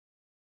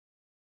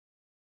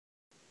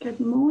Good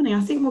morning.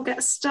 I think we'll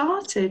get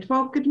started.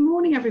 Well, good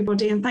morning,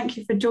 everybody, and thank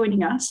you for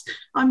joining us.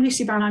 I'm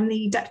Lucy Brown. I'm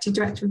the Deputy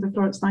Director of the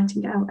Florence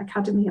Nightingale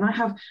Academy, and I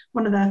have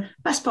one of the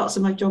best parts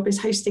of my job is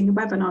hosting a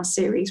webinar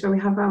series where we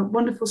have our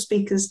wonderful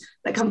speakers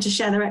that come to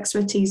share their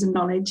expertise and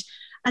knowledge.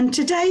 And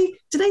today's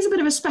a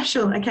bit of a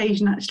special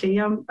occasion, actually.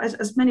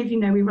 As many of you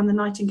know, we run the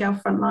Nightingale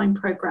Frontline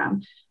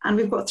programme, and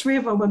we've got three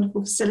of our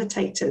wonderful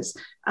facilitators.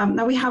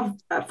 Now, we have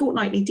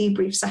fortnightly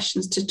debrief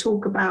sessions to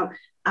talk about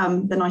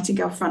the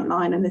Nightingale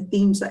Frontline and the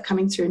themes that are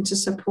coming through and to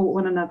support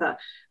one another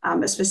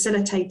as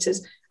facilitators.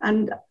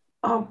 And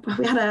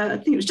we had I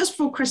think it was just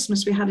before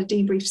Christmas, we had a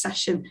debrief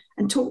session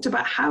and talked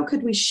about how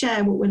could we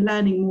share what we're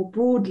learning more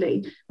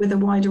broadly with a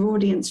wider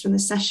audience from the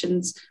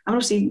sessions, and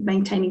obviously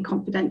maintaining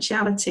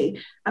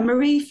confidentiality. And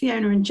Marie,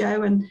 Fiona and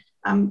Joe, and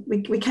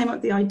we came up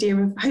with the idea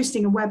of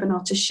hosting a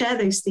webinar to share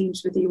those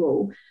themes with you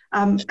all.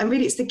 And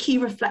really it's the key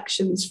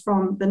reflections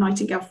from the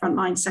Nightingale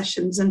Frontline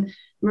sessions. And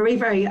Marie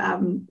very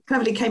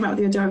cleverly came up with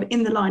the idea of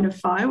In the Line of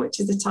Fire, which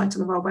is the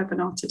title of our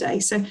webinar today.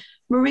 So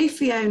Marie,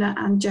 Fiona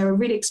and Joe are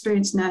really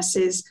experienced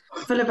nurses,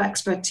 full of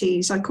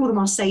expertise. I call them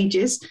our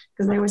sages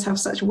because they always have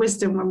such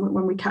wisdom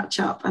when we catch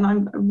up. And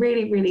I'm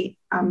really,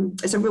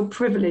 it's a real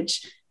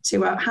privilege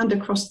to hand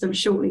across them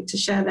shortly to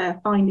share their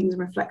findings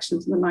and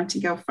reflections on the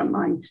Nightingale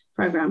Frontline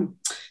programme.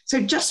 So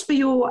just for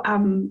your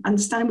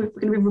understanding, we're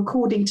going to be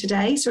recording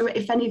today. So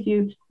if any of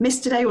you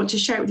missed today, want to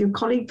share it with your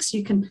colleagues,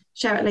 you can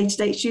share it later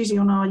date. It's usually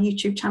on our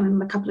YouTube channel in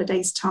a couple of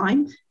days'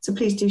 time. So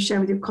please do share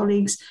with your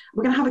colleagues.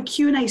 We're going to have a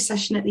Q&A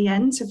session at the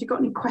end. So if you've got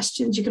any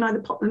questions, you can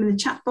either pop them in the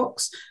chat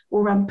box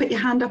or put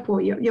your hand up,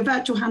 or your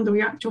virtual hand or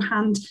your actual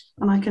hand,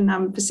 and I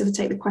can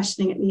facilitate the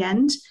questioning at the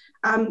end.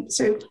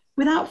 So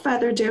without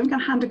further ado, I'm going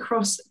to hand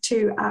across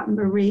to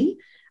Marie,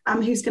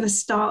 who's going to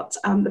start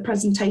the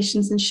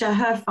presentations and share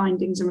her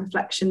findings and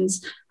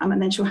reflections,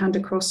 and then she'll hand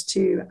across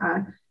to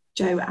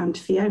Joe and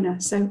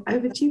Fiona. So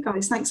over to you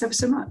guys. Thanks ever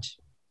so much.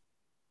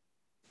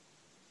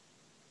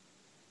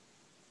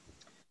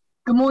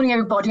 Good morning,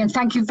 everybody, and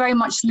thank you very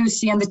much,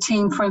 Lucy and the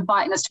team, for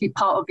inviting us to be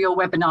part of your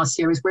webinar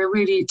series. We're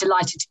really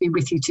delighted to be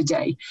with you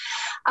today.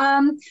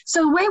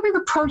 So the way we've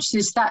approached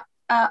this, that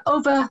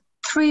over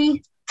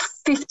 3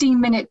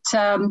 15-minute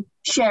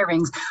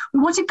sharings, we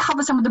want to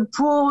cover some of the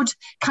broad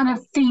kind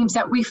of themes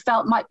that we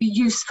felt might be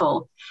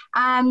useful,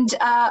 and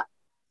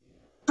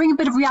bring a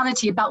bit of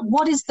reality about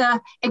what is the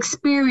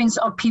experience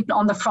of people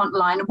on the front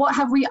line, what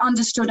have we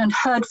understood and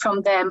heard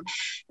from them,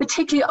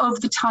 particularly over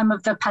the time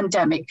of the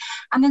pandemic,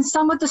 and then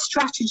some of the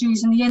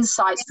strategies and the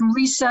insights from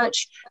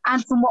research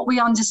and from what we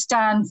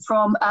understand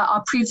from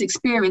our previous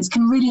experience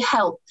can really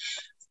help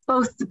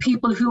both the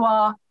people who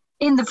are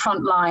in the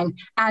front line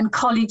and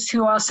colleagues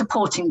who are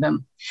supporting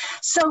them.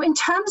 So in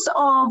terms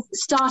of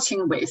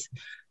starting with,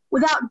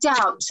 without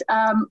doubt,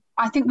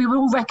 I think we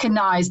will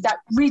recognize that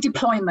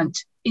redeployment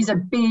is a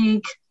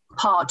big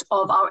part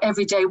of our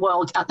everyday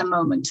world at the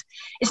moment.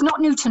 It's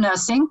not new to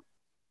nursing.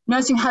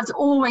 Nursing has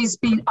always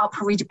been up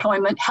for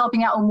redeployment,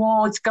 helping out on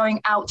wards,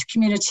 going out to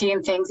community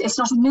and things. It's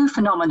not a new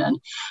phenomenon,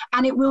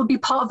 and it will be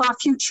part of our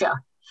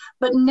future,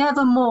 but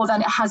never more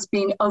than it has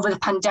been over the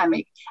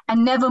pandemic,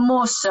 and never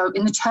more so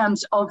in the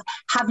terms of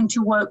having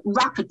to work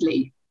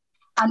rapidly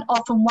and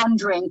often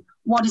wondering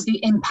what is the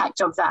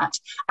impact of that.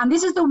 And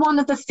this is one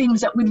of the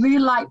things that we'd really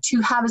like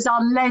to have as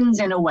our lens,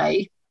 in a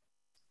way,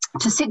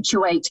 to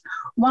situate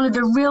one of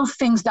the real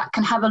things that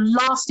can have a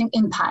lasting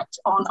impact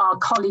on our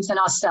colleagues and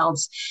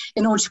ourselves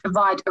in order to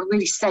provide a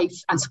really safe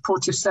and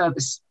supportive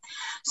service.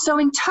 So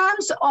in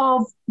terms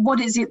of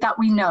what is it that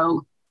we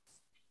know,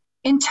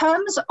 in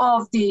terms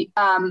of the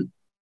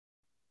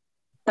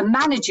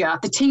manager,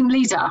 the team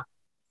leader,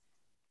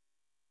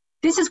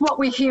 this is what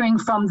we're hearing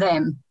from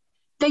them.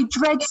 They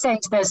dread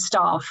saying to their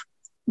staff,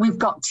 we've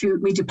got to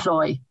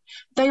redeploy.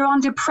 They are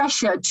under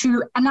pressure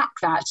to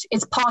enact that.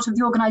 It's part of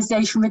the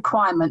organisation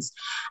requirements,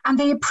 and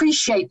they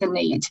appreciate the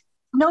need.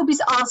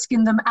 Nobody's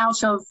asking them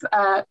out of,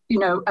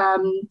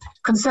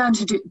 concern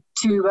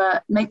to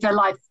make their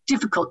life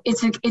difficult.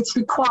 It's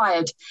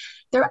required.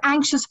 They're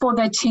anxious for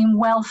their team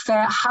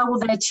welfare. How will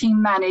their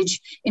team manage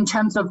in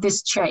terms of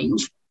this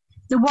change?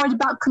 They're worried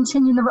about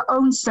continuing their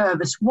own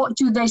service. What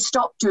do they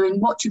stop doing?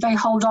 What do they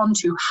hold on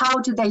to? How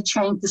do they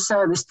change the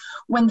service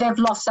when they've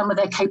lost some of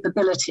their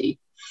capability?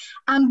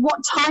 And what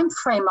time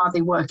frame are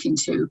they working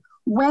to?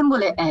 When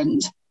will it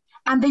end?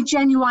 And they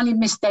genuinely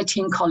miss their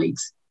team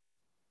colleagues.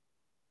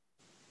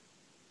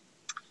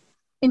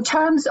 In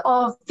terms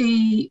of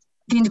the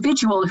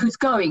individual who's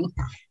going,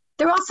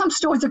 there are some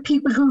stories of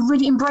people who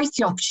really embrace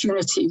the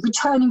opportunity,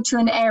 returning to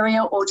an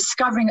area or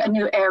discovering a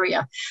new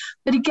area.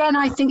 But again,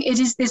 I think it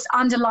is this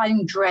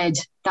underlying dread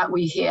that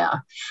we hear.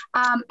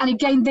 And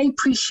again, they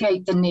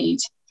appreciate the need,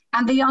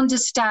 and they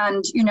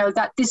understand,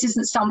 that this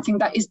isn't something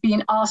that is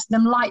being asked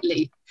them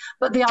lightly,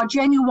 but they are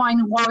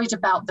genuinely worried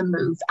about the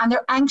move, and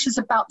they're anxious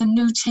about the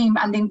new team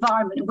and the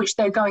environment in which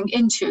they're going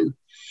into.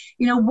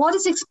 What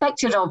is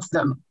expected of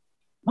them?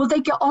 Will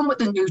they get on with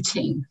the new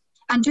team?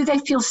 And do they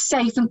feel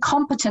safe and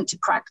competent to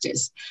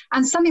practice?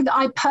 And something that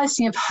I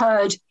personally have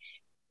heard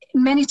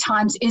many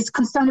times is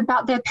concern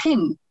about their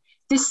PIN.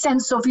 this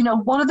sense of,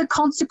 what are the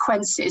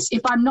consequences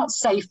if I'm not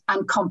safe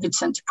and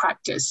competent to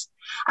practice?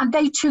 And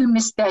they too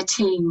miss their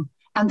team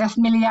and their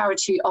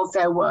familiarity of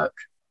their work.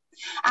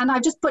 And I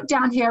just put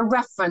down here a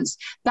reference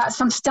that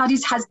some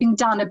studies has been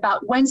done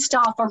about when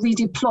staff are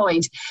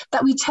redeployed,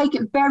 that we take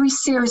it very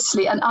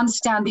seriously and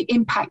understand the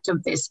impact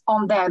of this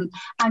on them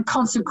and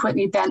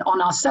consequently then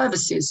on our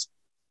services.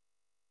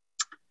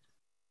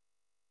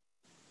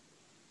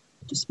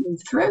 Just move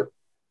through.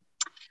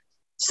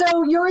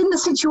 So you're in the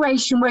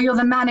situation where you're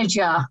the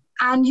manager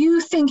and you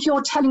think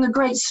you're telling a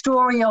great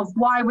story of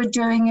why we're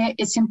doing it,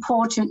 it's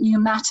important, you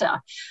matter.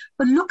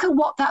 But look at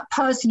what that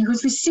person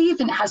who's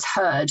receiving it has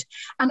heard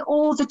and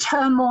all the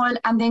turmoil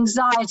and the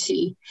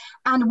anxiety.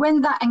 And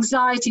when that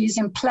anxiety is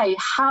in play,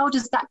 how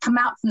does that come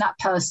out from that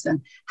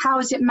person? How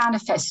is it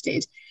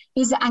manifested?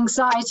 Is it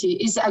anxiety?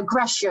 Is it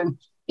aggression?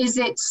 Is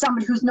it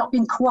somebody who's not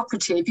been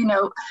cooperative?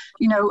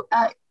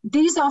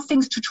 These are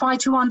things to try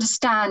to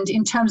understand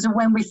in terms of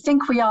when we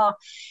think we are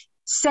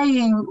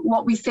saying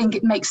what we think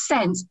it makes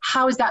sense,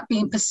 how is that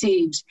being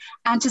perceived?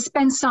 And to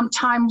spend some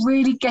time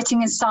really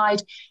getting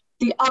inside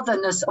the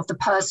otherness of the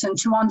person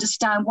to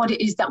understand what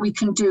it is that we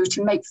can do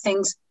to make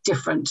things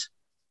different.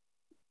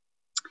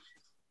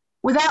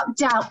 Without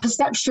doubt,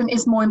 perception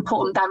is more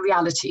important than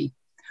reality.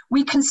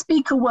 We can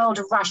speak a world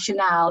of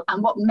rationale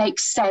and what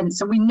makes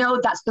sense, and we know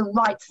that's the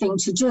right thing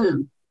to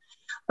do.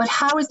 But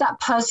how is that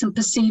person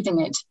perceiving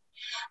it?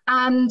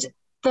 And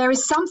there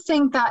is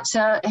something that,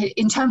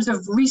 in terms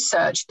of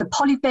research, the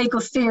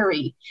polyvagal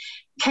theory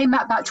came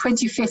out about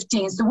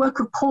 2015. It's the work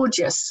of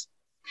Porges.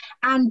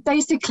 And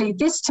basically,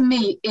 this to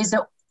me is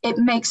it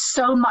makes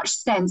so much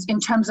sense in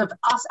terms of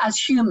us as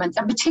humans,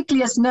 and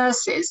particularly as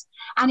nurses,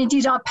 and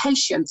indeed our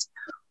patients.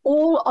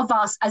 All of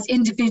us as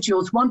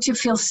individuals want to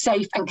feel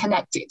safe and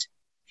connected.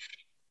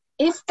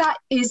 If that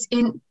is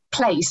in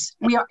place,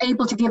 we are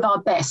able to give our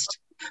best.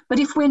 But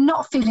if we're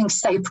not feeling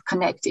safe,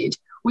 connected,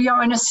 we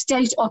are in a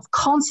state of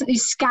constantly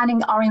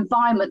scanning our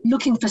environment,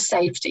 looking for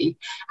safety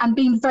and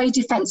being very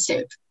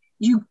defensive.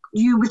 You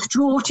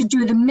withdraw to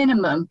do the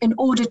minimum in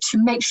order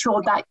to make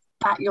sure that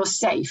you're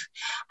safe.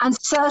 And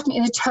certainly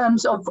in the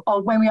terms of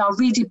when we are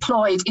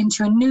redeployed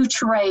into a new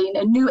terrain,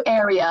 a new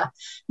area,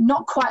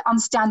 not quite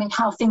understanding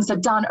how things are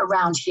done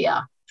around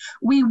here,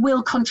 we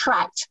will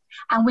contract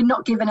and we're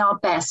not giving our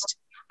best.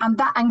 And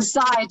that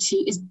anxiety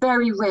is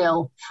very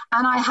real.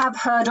 And I have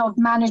heard of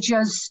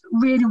managers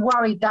really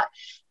worried that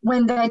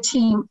when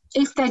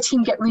if their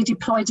team get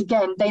redeployed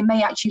again, they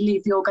may actually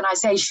leave the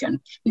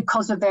organization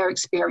because of their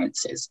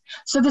experiences.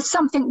 So there's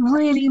something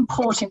really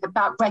important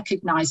about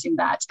recognizing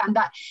that, and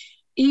that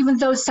even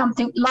though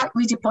something like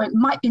redeployment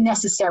might be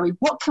necessary,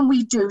 what can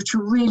we do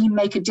to really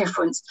make a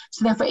difference?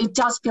 So therefore it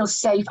does feel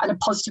safe and a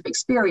positive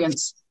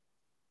experience.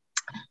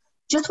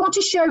 Just want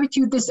to share with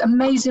you this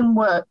amazing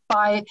work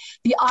by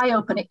the Eye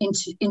Opener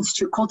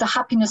Institute called The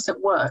Happiness at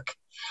Work.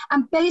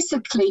 And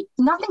basically,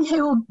 nothing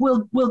here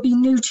will be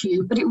new to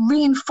you, but it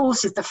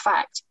reinforces the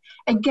fact,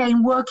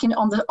 again, working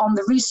on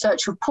the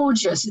research of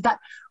Porges, is that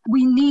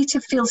we need to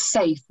feel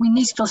safe. We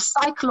need to feel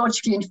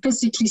psychologically and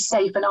physically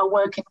safe in our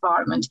work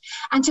environment,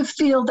 and to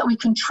feel that we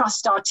can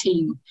trust our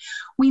team.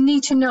 We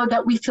need to know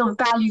that we feel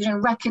valued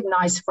and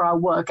recognized for our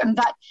work, and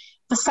that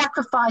the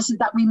sacrifices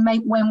that we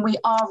make when we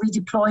are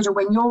redeployed, or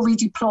when you're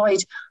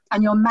redeployed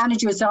and your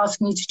manager is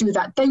asking you to do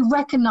that, they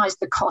recognize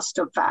the cost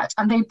of that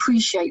and they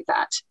appreciate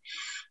that.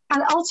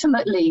 And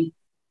ultimately,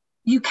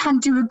 you can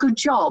do a good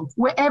job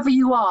wherever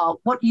you are.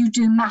 What you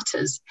do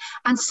matters.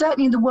 And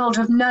certainly in the world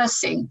of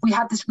nursing, we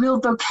have this real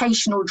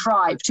vocational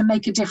drive to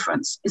make a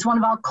difference. It's one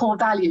of our core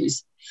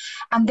values.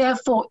 And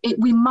therefore,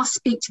 we must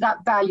speak to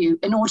that value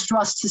in order for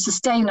us to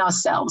sustain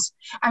ourselves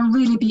and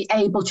really be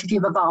able to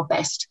give of our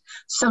best.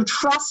 So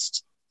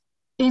trust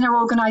in our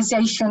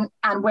organization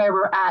and where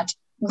we're at,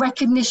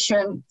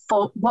 recognition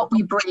for what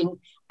we bring,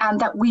 and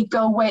that we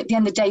go away at the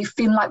end of the day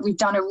feeling like we've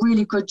done a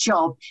really good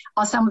job,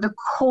 are some of the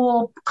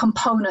core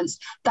components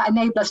that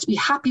enable us to be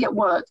happy at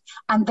work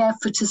and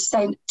therefore to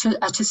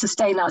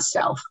sustain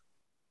ourselves.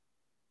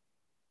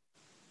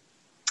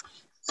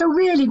 So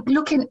really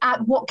looking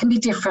at what can be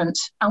different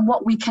and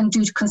what we can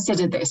do to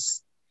consider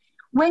this.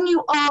 When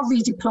you are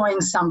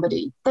redeploying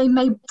somebody, they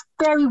may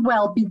very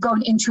well be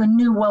going into a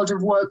new world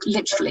of work,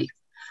 literally.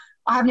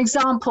 I have an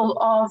example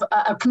of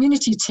a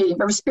community team,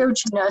 a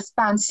respiratory nurse,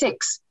 band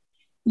 6.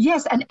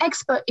 Yes, an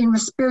expert in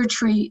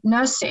respiratory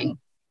nursing,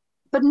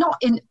 but not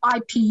in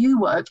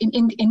IPU work,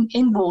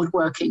 in ward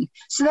working.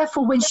 So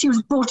therefore, when she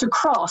was brought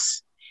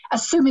across,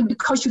 assuming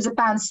because she was a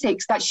band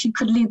 6 that she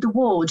could lead the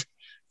ward,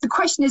 the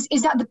question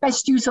is that the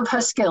best use of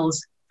her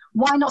skills?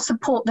 Why not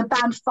support the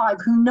band 5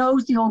 who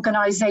knows the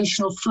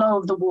organizational flow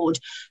of the ward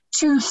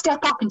to step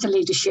up into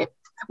leadership,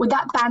 with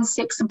that band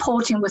 6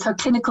 supporting with her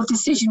clinical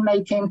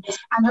decision-making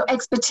and her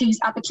expertise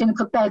at the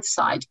clinical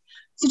bedside?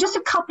 So just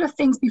a couple of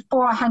things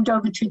before I hand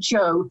over to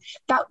Joe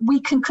that we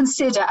can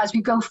consider as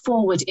we go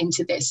forward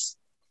into this.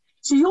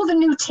 So you're the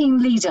new team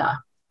leader,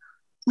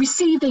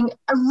 receiving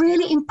a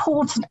really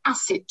important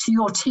asset to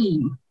your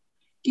team.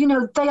 you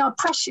know, they are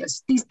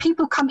precious. These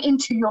people come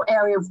into your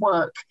area of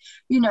work.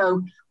 You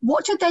know,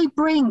 what do they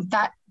bring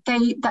that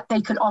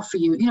they can offer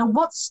you? You know,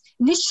 what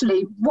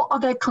are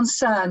their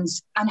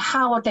concerns and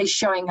how are they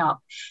showing up?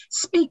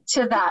 Speak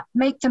to that,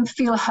 make them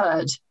feel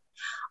heard.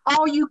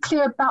 Are you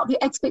clear about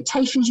the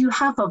expectations you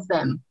have of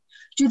them?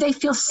 Do they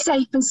feel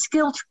safe and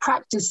skilled to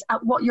practice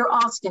at what you're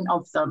asking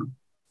of them?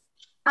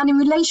 And in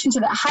relation to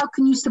that, how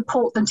can you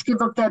support them to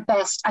give up their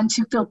best and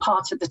to feel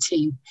part of the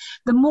team?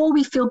 The more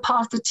we feel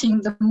part of the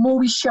team, the more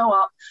we show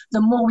up,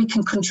 the more we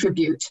can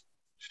contribute.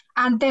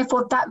 And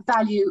therefore that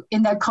value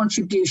in their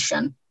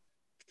contribution.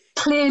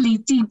 Clearly,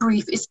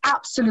 debrief is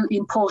absolutely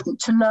important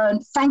to learn.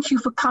 Thank you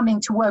for coming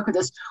to work with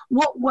us.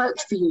 What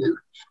worked for you?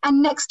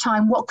 And next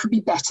time, what could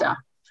be better?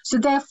 So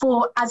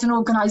therefore, as an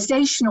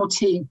organizational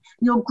team,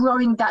 you're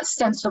growing that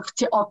sense of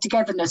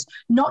togetherness,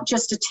 not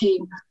just a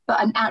team,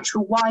 but an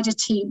actual wider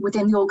team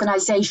within the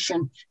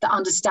organization that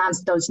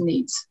understands those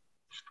needs.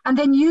 And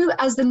then you,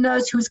 as the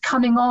nurse who's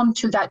coming on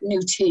to that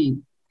new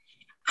team,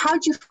 how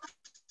do you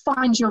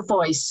find your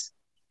voice?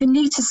 The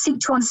need to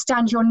seek to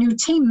understand your new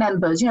team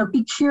members, you know,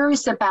 be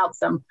curious about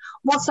them.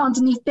 What's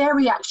underneath their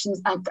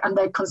reactions and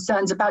their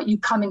concerns about you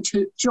coming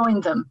to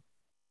join them?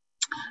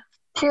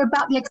 Clear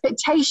about the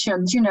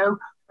expectations, you know,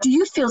 do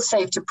you feel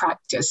safe to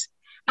practice?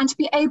 And to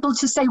be able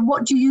to say,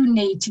 what do you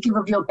need to give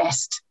of your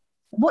best?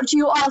 What do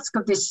you ask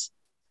of this?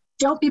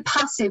 Don't be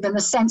passive in the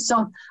sense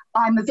of,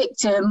 I'm a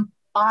victim,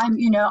 I'm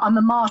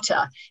a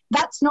martyr.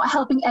 That's not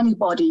helping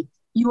anybody.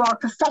 You are a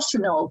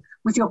professional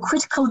with your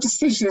critical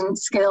decision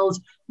skills,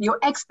 your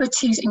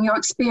expertise and your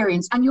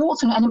experience, and you're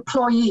also an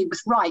employee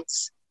with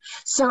rights.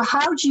 So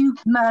how do you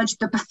merge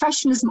the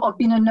professionalism of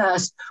being a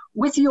nurse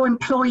with your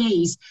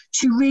employees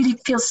to really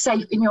feel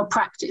safe in your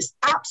practice?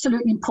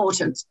 Absolutely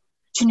important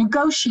to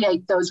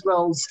negotiate those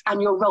roles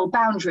and your role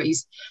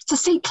boundaries, to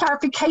seek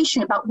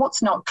clarification about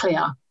what's not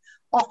clear,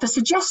 offer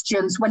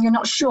suggestions when you're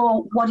not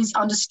sure what is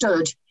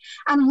understood,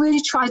 and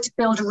really try to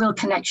build a real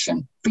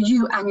connection for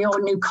you and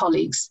your new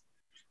colleagues.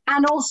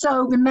 And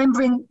also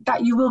remembering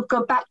that you will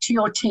go back to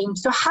your team.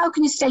 So how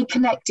can you stay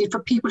connected for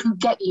people who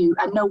get you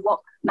and know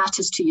what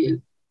matters to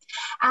you?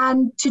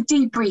 And to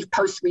debrief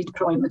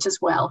post-redeployment as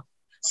well.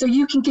 So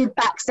you can give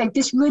back, say,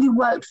 this really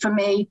worked for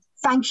me,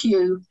 thank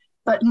you,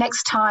 but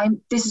next time,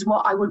 this is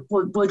what I would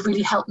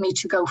really help me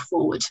to go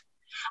forward.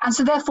 And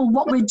so therefore,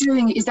 what we're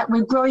doing is that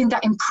we're growing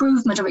that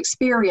improvement of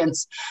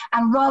experience.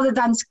 And rather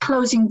than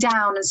closing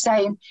down and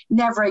saying,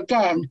 never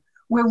again,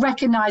 we're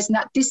recognizing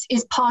that this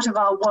is part of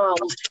our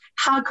world.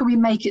 How can we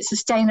make it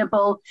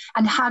sustainable?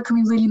 And how can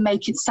we really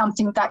make it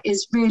something that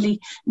is really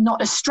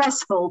not as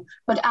stressful,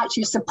 but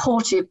actually a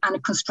supportive and a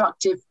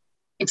constructive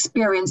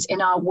experience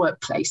in our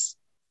workplace?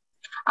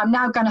 I'm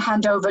now going to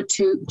hand over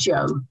to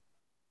Jo.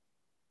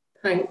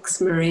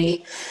 Thanks,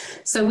 Marie.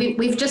 So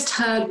we've just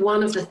heard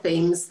one of the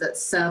themes that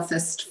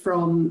surfaced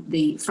from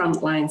the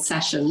frontline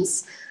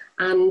sessions.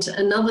 And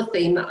another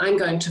theme that I'm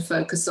going to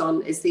focus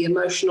on is the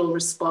emotional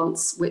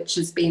response which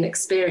has been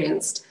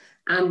experienced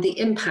and the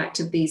impact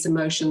of these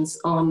emotions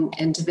on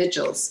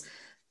individuals.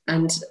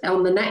 And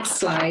on the next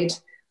slide,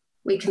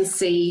 we can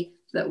see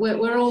that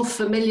we're all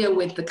familiar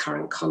with the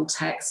current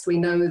context. We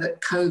know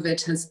that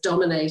COVID has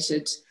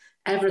dominated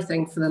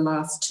everything for the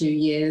last 2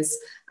 years,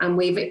 and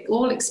we've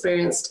all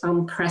experienced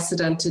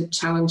unprecedented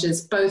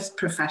challenges, both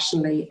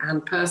professionally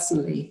and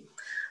personally.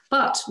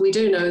 But we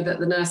do know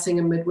that the nursing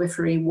and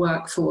midwifery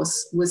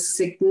workforce was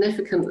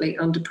significantly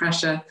under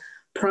pressure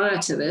prior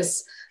to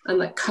this,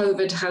 and that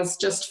COVID has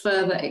just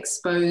further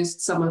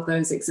exposed some of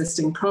those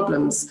existing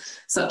problems,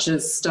 such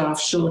as staff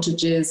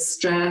shortages,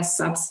 stress,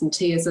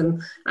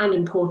 absenteeism, and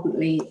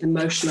importantly,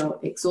 emotional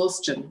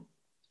exhaustion.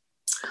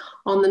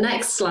 On the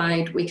next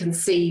slide, we can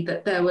see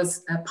that there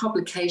was a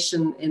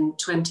publication in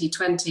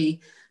 2020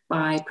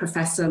 by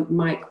Professor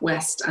Mike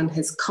West and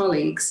his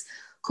colleagues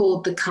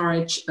called The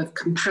Courage of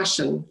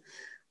Compassion.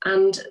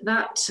 And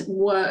that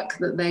work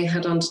that they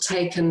had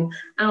undertaken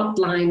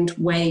outlined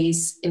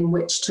ways in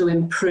which to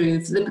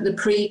improve the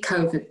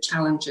pre-COVID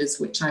challenges,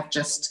 which I've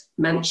just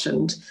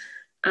mentioned,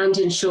 and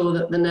ensure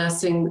that the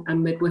nursing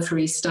and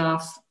midwifery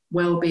staff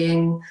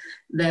well-being,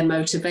 their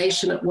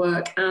motivation at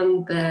work,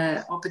 and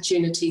their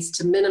opportunities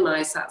to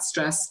minimize that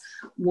stress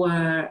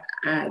were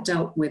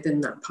dealt with in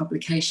that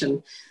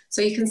publication.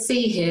 So you can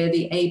see here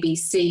the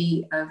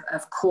ABC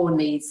of core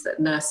needs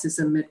that nurses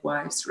and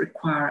midwives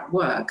require at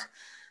work.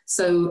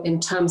 So in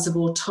terms of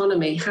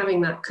autonomy, having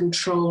that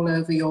control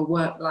over your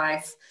work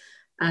life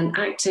and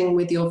acting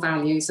with your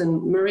values,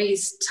 and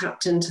Marie's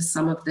tapped into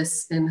some of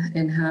this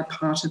in her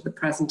part of the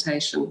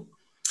presentation.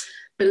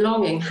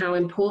 Belonging, how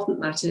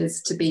important that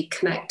is to be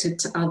connected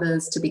to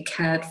others, to be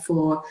cared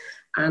for,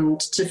 and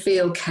to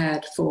feel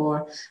cared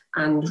for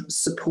and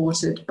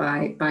supported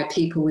by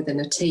people within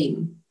a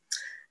team.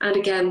 And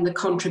again, the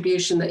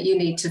contribution that you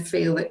need to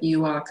feel that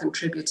you are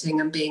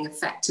contributing and being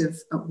effective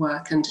at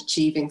work and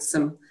achieving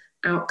some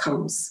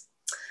outcomes.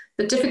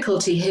 The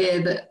difficulty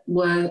here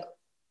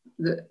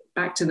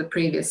back to the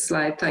previous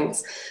slide,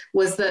 thanks,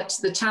 was that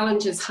the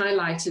challenges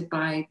highlighted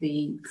by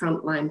the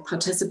frontline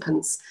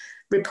participants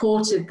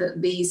reported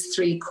that these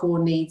three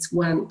core needs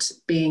weren't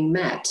being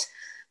met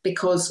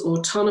because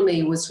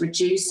autonomy was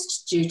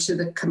reduced due to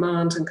the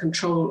command and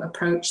control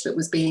approach that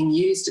was being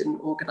used in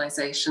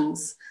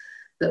organizations,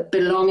 that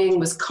belonging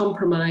was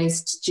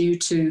compromised due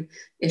to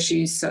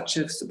issues such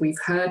as we've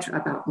heard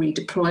about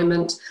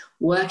redeployment,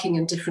 working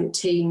in different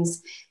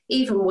teams,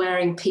 even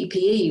wearing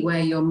PPE where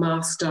you're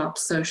masked up,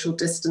 social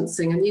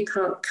distancing, and you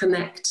can't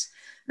connect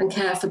and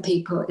care for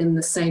people in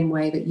the same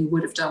way that you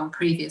would have done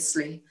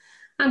previously.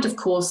 And of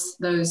course,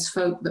 those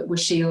folk that were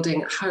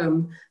shielding at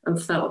home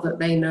and felt that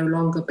they no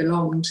longer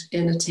belonged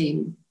in a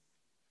team.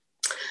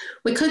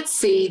 We could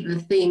see the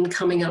theme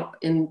coming up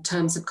in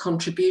terms of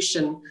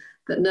contribution,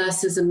 that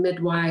nurses and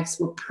midwives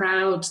were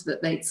proud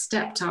that they'd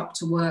stepped up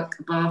to work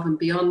above and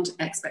beyond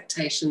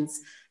expectations.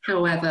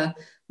 However,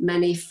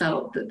 many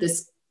felt that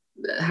this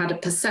had a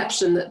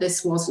perception that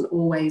this wasn't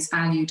always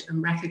valued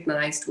and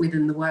recognised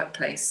within the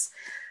workplace.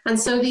 And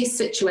so these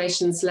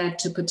situations led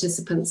to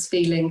participants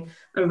feeling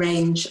a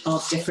range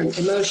of different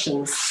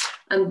emotions.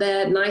 And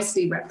they're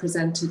nicely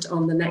represented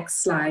on the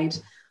next slide,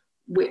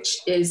 which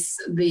is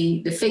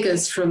the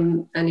figures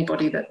from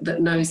anybody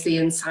that knows the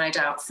Inside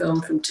Out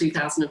film from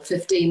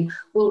 2015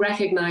 will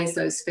recognise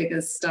those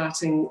figures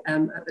starting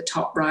at the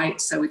top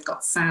right. So we've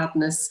got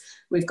sadness,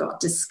 we've got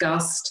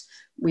disgust,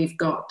 we've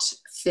got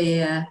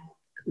fear,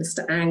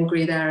 Mr.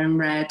 Angry there in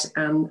red,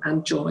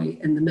 and joy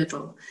in the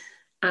middle.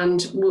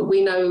 And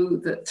we know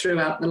that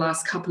throughout the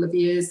last couple of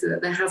years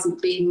that there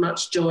hasn't been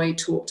much joy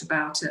talked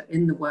about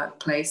in the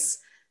workplace.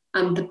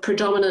 And the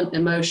predominant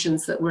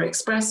emotions that were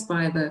expressed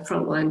by the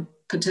frontline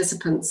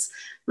participants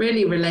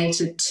really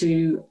related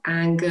to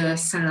anger,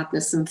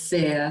 sadness, and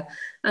fear.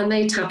 And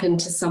they tap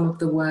into some of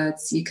the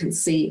words you can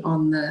see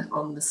on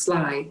the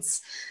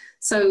slides.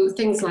 So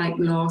things like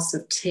loss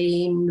of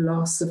team,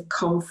 loss of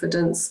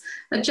confidence,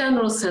 a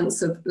general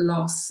sense of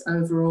loss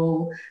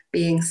overall,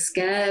 being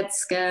scared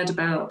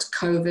about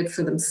COVID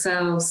for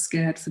themselves,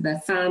 scared for their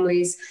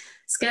families,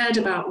 scared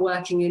about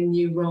working in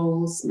new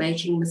roles,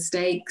 making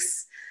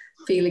mistakes,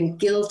 feeling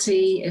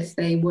guilty if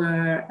they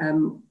were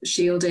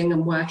shielding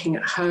and working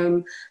at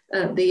home,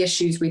 the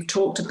issues we've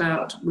talked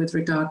about with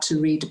regard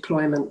to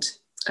redeployment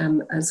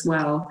as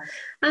well.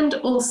 And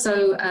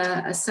also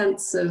a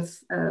sense of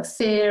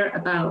fear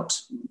about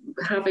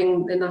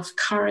having enough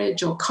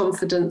courage or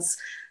confidence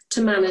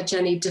to manage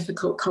any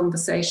difficult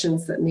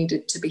conversations that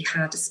needed to be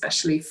had,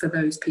 especially for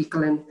those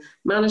people in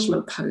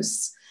management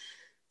posts.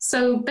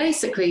 So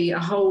basically a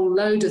whole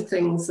load of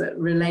things that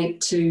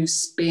relate to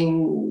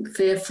being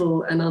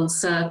fearful and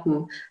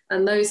uncertain,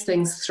 and those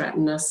things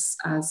threaten us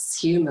as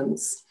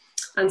humans.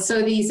 And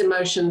so these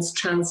emotions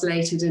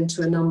translated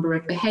into a number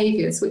of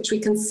behaviours, which we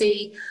can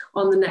see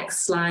on the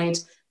next slide,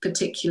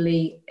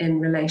 particularly in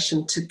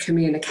relation to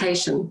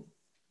communication.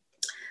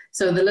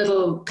 So the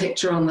little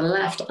picture on the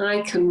left,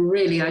 I can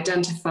really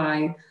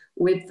identify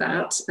with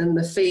that and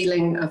the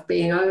feeling of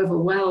being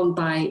overwhelmed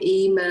by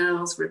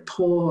emails,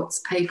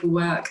 reports,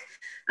 paperwork,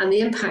 and the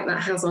impact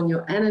that has on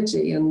your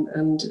energy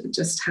and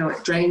just how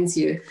it drains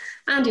you.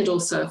 And it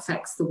also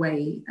affects the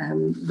way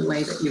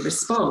that you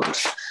respond.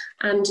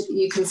 And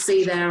you can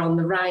see there on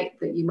the right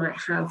that you might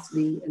have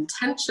the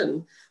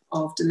intention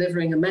of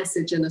delivering a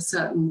message in a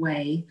certain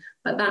way,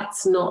 but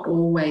that's not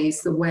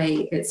always the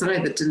way it's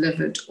either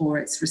delivered or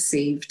it's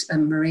received.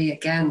 And Marie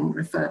again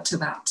referred to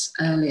that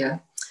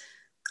earlier.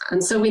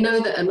 And so we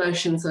know that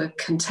emotions are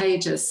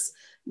contagious.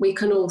 We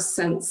can all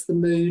sense the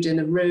mood in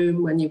a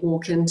room when you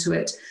walk into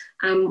it.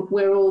 And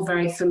we're all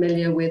very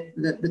familiar with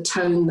the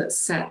tone that's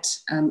set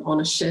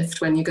on a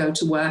shift when you go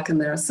to work and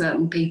there are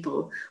certain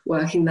people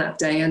working that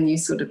day and you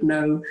sort of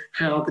know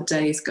how the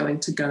day is going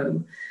to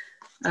go.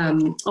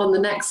 On the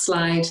next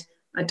slide,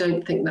 I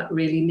don't think that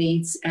really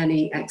needs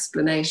any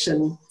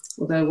explanation.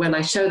 Although when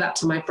I show that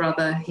to my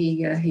brother,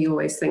 he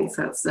always thinks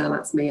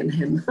that's me and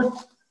him.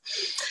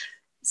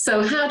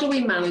 So how do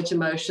we manage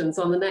emotions?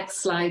 On the next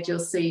slide, you'll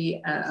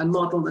see a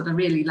model that I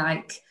really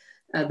like,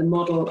 the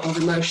model of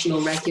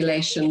emotional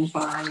regulation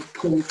by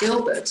Paul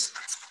Gilbert.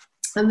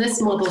 And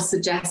this model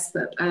suggests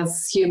that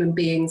as human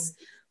beings,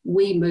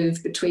 we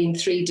move between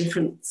three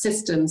different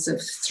systems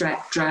of threat,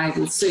 drive,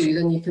 and soothe.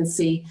 And you can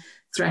see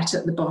threat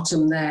at the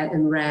bottom there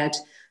in red,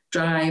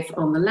 drive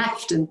on the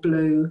left in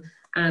blue,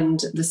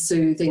 and the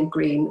soothe in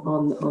green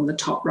on the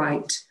top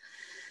right.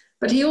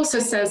 But he also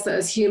says that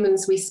as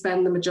humans, we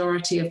spend the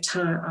majority of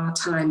our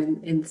time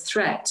in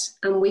threat.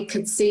 And we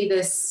could see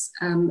this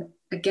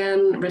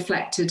again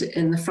reflected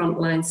in the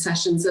frontline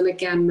sessions. And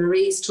again,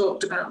 Marie's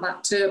talked about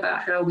that too,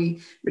 about how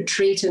we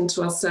retreat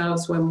into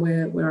ourselves when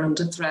we're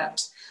under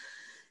threat.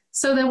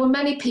 So there were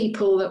many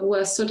people that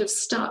were sort of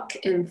stuck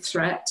in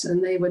threat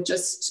and they were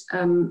just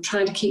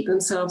trying to keep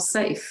themselves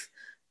safe.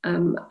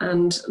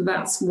 And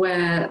that's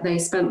where they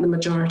spent the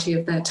majority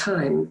of their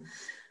time,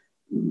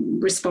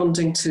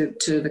 responding to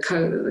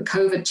the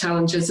COVID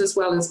challenges as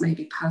well as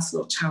maybe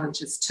personal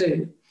challenges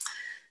too.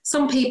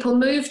 Some people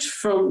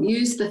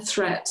used the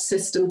threat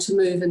system to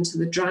move into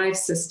the drive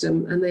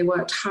system, and they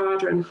worked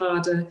harder and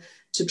harder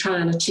to try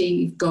and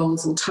achieve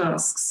goals and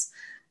tasks.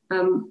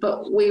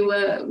 But we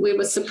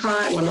were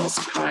surprised, well, not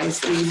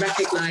surprised, we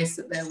recognised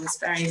that there was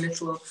very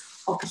little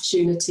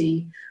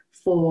opportunity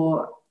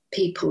for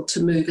people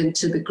to move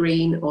into the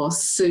green or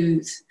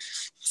soothe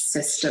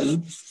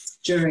system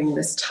during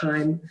this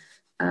time.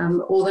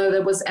 Although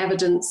there was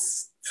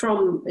evidence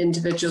from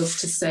individuals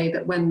to say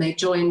that when they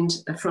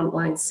joined a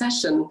frontline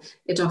session,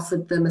 it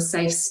offered them a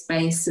safe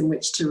space in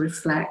which to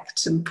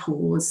reflect and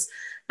pause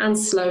and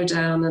slow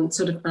down and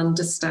sort of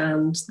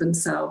understand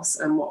themselves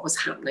and what was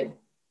happening.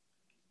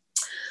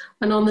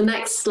 And on the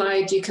next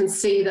slide, you can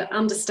see that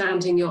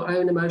understanding your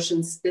own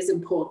emotions is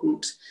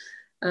important,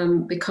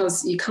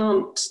 because you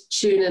can't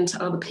tune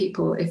into other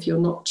people if you're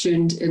not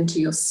tuned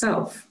into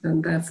yourself,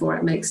 and therefore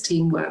it makes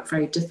teamwork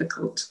very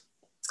difficult.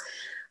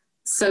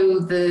 So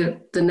the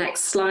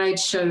next slide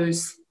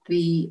shows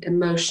the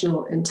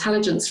emotional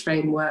intelligence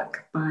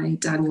framework by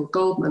Daniel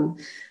Goldman.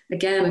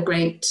 Again, a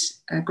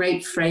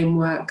great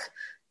framework,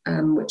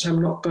 which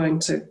I'm not going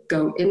to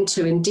go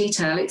into in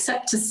detail,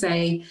 except to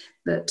say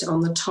that on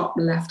the top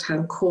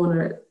left-hand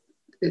corner,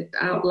 it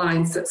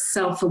outlines that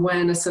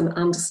self-awareness and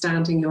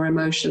understanding your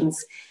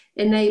emotions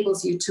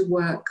enables you to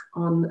work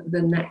on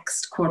the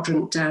next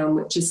quadrant down,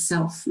 which is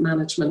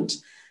self-management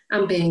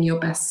and being your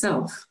best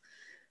self.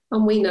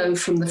 And we know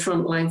from the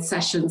frontline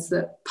sessions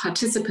that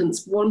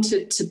participants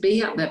wanted to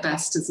be at their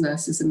best as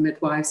nurses and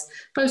midwives,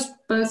 both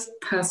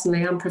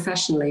personally and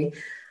professionally,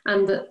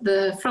 and that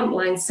the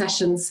frontline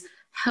sessions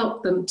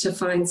helped them to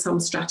find some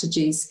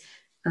strategies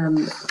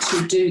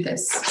to do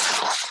this.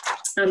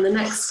 And the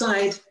next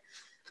slide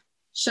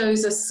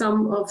shows us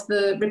some of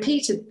the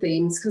repeated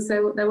themes, because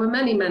there were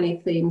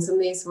many themes, and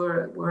these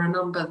were a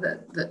number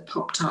that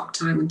popped up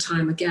time and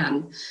time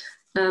again.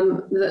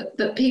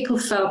 That people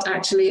felt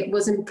actually it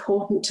was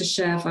important to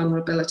share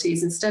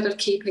vulnerabilities instead of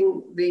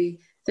keeping the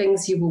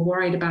things you were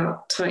worried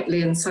about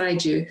tightly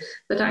inside you,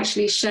 but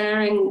actually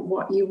sharing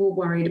what you were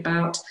worried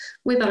about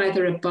with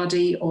either a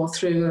buddy or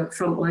through a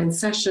frontline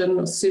session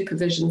or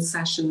supervision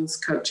sessions,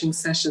 coaching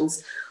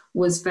sessions,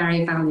 was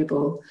very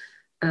valuable.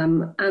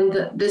 And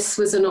that this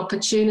was an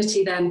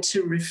opportunity then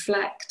to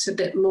reflect a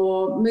bit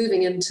more,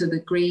 moving into the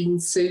green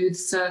soothe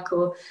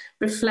circle,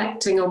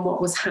 reflecting on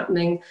what was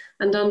happening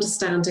and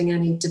understanding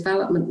any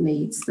development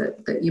needs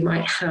that you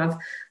might have,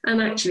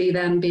 and actually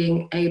then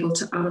being able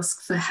to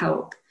ask for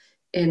help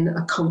in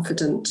a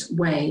confident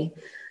way.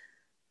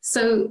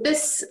 So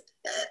this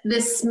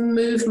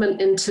movement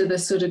into the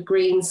sort of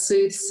green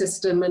soothe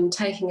system and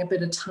taking a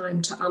bit of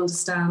time to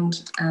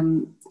understand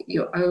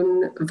your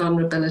own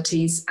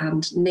vulnerabilities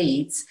and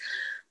needs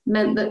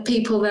meant that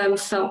people then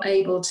felt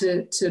able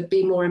to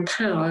be more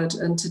empowered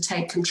and to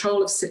take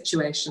control of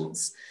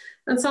situations.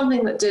 And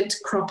something that did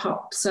crop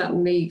up,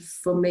 certainly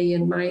for me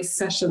in my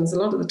sessions a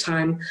lot of the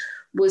time,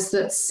 was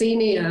that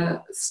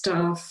senior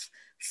staff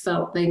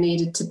felt they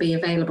needed to be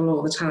available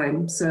all the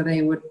time. So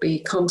they would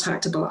be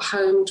contactable at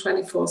home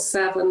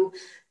 24/7.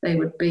 They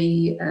would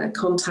be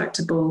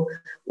contactable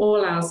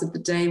all hours of the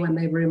day when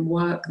they were in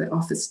work. The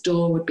office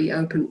door would be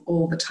open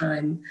all the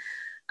time.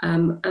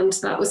 And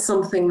that was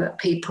something that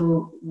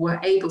people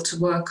were able to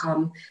work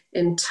on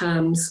in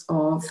terms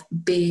of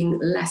being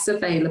less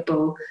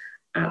available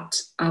at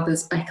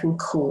others' beck and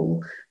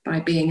call, by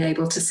being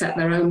able to set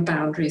their own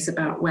boundaries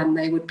about when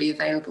they would be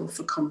available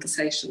for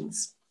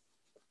conversations.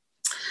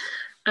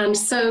 And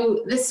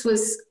so this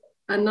was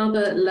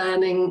another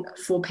learning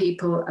for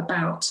people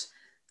about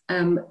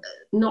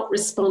not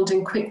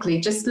responding quickly,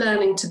 just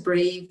learning to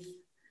breathe,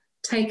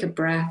 take a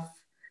breath,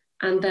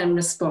 and then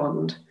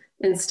respond,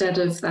 instead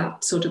of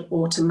that sort of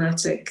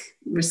automatic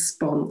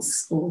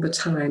response all the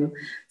time.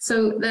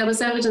 So there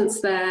was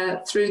evidence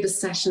there through the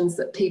sessions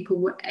that people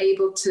were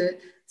able to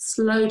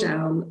slow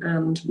down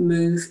and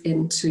move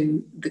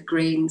into the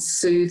green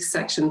soothe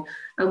section.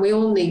 And we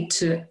all need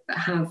to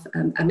have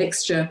a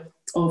mixture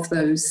of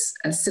those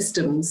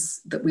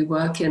systems that we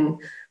work in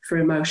for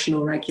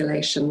emotional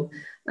regulation.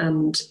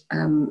 And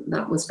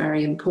that was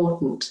very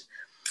important.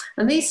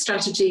 And these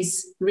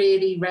strategies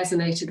really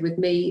resonated with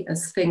me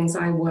as things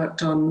I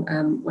worked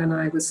on when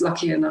I was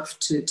lucky enough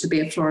to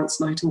be a Florence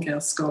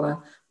Nightingale Scholar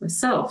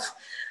myself.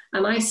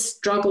 And I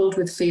struggled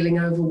with feeling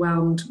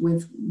overwhelmed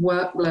with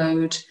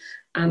workload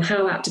and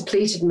how that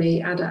depleted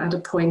me at a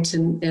point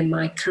in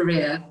my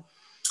career.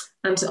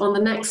 And on the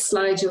next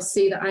slide, you'll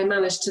see that I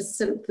managed to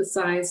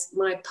synthesize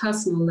my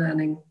personal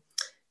learning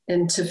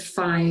into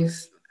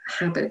 5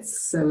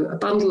 habits. So a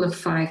bundle of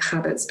 5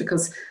 habits,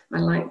 because I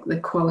like the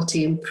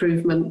quality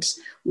improvement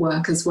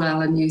work as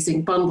well, and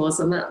using bundles,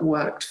 and that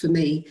worked for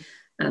me.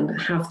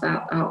 And have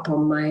that up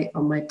on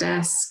my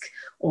desk,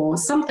 or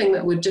something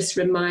that would just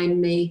remind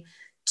me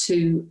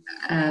to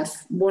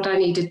what I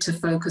needed to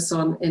focus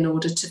on in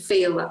order to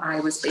feel that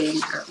I was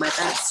being at my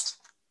best.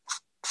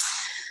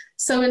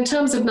 So in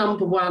terms of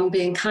number 1,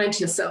 being kind to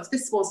yourself,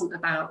 this wasn't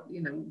about,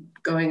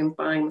 going and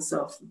buying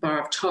yourself a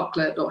bar of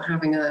chocolate or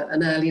having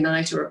an early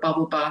night or a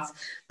bubble bath,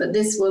 but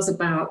this was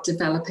about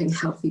developing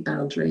healthy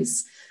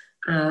boundaries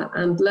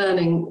and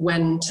learning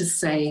when to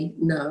say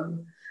no.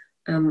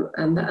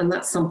 And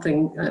that's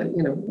something,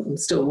 I'm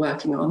still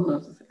working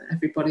on.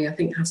 everybody, I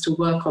think, has to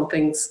work on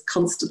things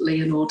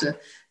constantly in order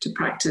to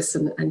practice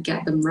and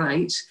get them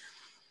right.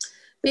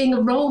 Being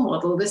a role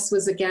model, this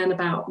was again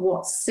about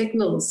what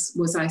signals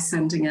was I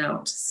sending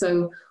out.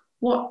 So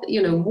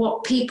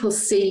what people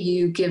see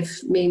you give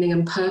meaning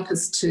and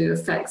purpose to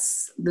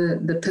affects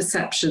the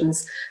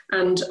perceptions,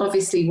 and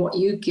obviously what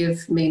you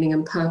give meaning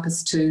and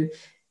purpose to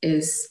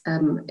is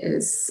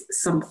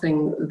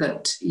something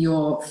that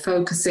you're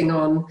focusing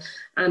on,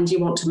 and you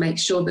want to make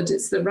sure that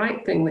it's the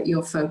right thing that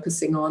you're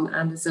focusing on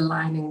and is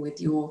aligning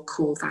with your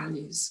core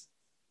values.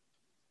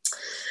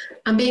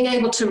 And being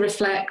able to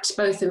reflect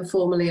both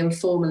informally and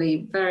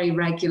formally very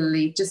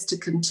regularly, just to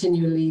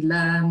continually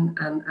learn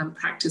and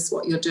practice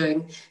what you're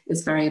doing,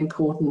 is very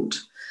important.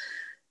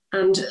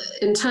 And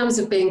in terms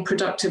of being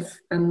productive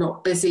and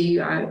not busy,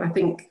 I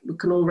think we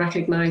can all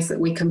recognise that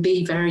we can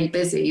be very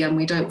busy and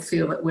we don't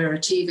feel that we're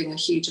achieving a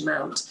huge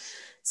amount.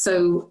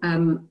 So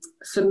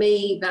for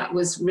me, that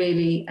was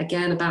really,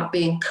 again, about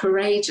being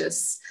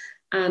courageous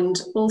and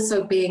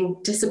also being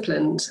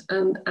disciplined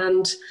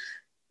and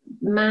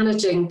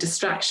managing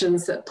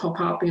distractions that pop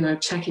up,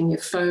 checking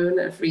your phone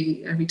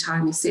every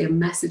time you see a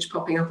message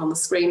popping up on the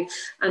screen,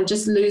 and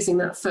just losing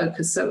that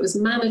focus. So it was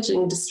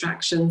managing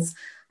distractions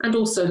and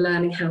also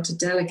learning how to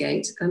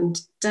delegate. And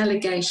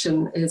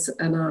delegation is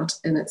an art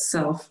in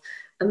itself.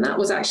 And that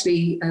was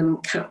actually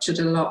captured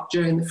a lot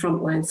during the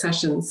frontline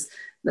sessions,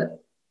 that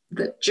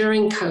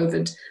during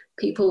COVID,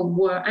 people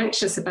were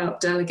anxious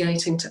about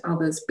delegating to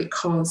others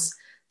because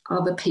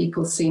other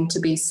people seemed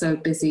to be so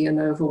busy and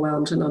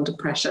overwhelmed and under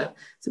pressure.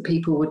 So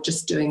people were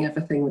just doing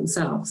everything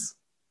themselves.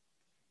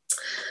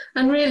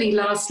 And really,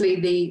 lastly,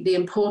 the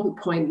important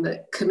point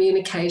that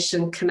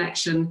communication,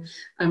 connection,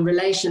 and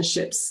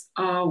relationships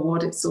are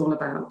what it's all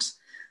about.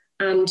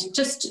 And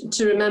just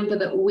to remember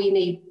that we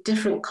need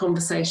different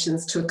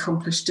conversations to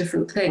accomplish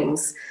different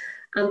things.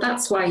 And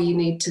that's why you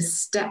need to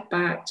step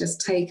back,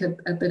 just take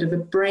a bit of a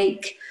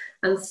break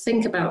and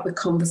think about the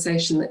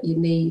conversation that you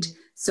need,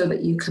 so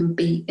that you can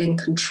be in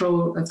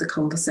control of the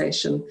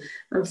conversation.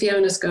 And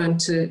Fiona's going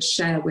to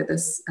share with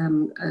us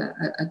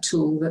a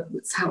tool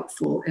that's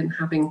helpful in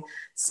having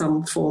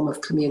some form of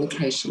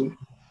communication.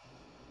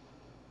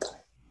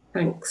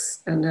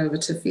 Thanks, and over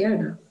to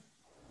Fiona.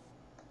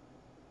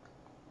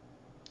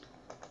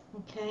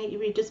 Okay,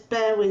 you just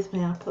bear with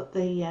me, I'll put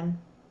the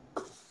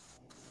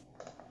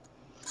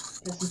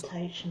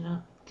presentation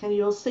up. Can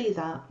you all see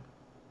that?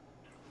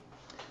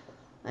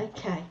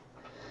 Okay.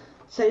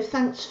 So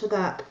thanks for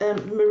that,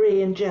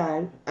 Marie and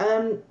Joe.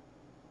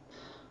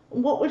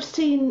 What we've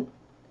seen,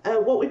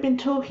 what we've been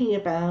talking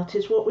about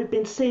is what we've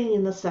been seeing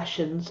in the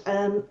sessions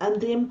and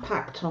the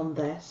impact on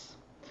this.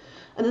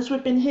 And as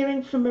we've been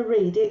hearing from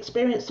Marie, the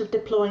experience of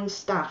deploying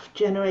staff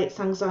generates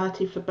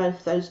anxiety for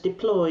both those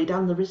deployed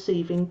and the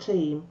receiving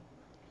team.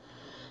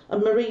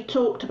 And Marie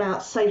talked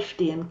about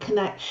safety and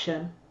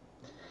connection.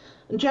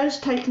 And Joe's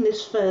taken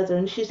this further,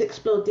 and she's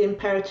explored the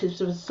imperatives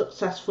of a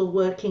successful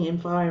working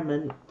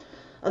environment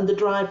and the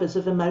drivers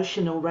of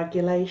emotional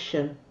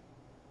regulation.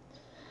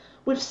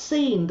 We've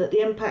seen that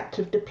the impact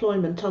of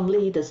deployment on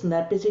leaders and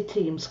their busy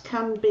teams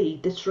can be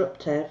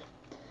disruptive,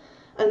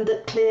 and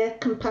that clear,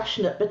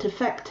 compassionate but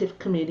effective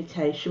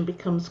communication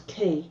becomes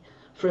key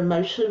for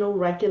emotional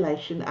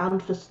regulation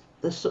and for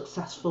the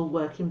successful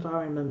work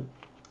environment.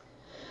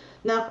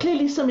 Now,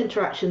 clearly some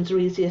interactions are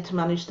easier to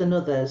manage than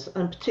others,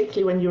 and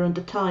particularly when you're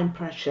under time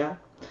pressure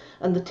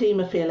and the team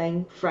are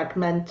feeling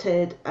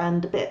fragmented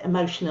and a bit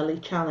emotionally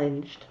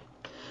challenged.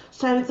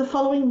 So the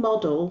following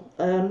model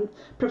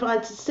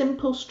provides a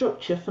simple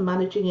structure for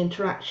managing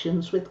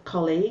interactions with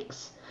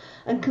colleagues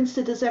and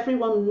considers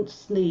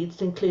everyone's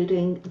needs,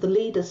 including the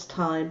leader's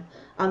time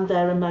and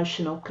their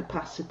emotional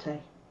capacity.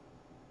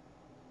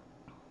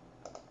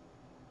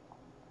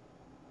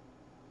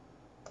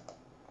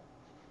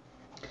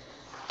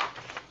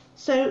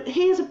 So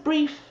here's a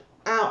brief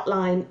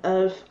outline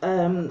of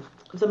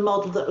the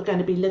model that we're going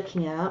to be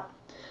looking at.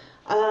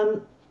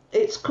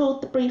 It's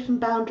called the Brief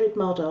and Boundaried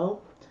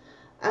Model.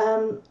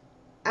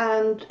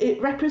 And it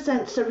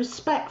represents a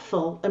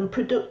respectful and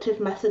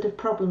productive method of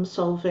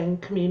problem-solving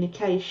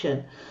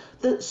communication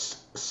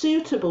that's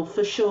suitable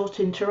for short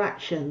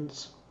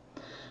interactions.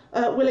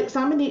 We'll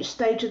examine each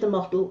stage of the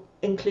model,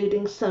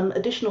 including some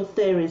additional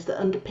theories that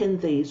underpin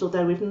these,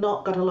 although we've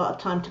not got a lot of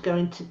time to go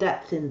into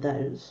depth in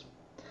those.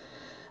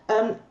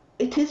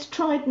 It is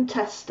tried and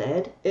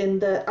tested in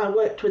that I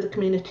worked with a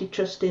community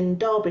trust in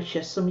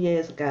Derbyshire some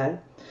years ago,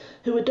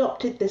 who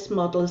adopted this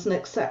model as an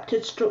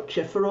accepted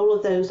structure for all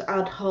of those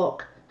ad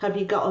hoc, have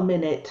you got a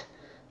minute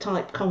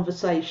type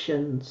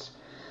conversations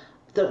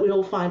that we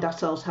all find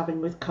ourselves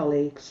having with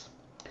colleagues.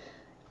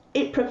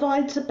 It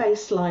provides a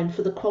baseline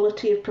for the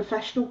quality of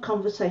professional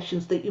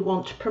conversations that you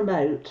want to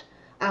promote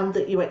and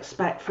that you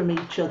expect from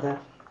each other.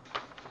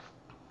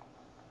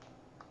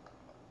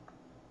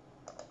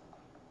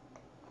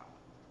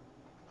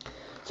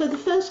 So the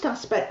first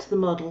aspect of the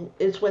model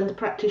is when the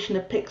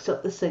practitioner picks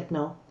up the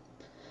signal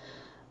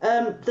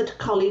that a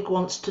colleague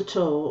wants to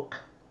talk.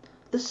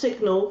 The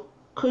signal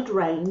could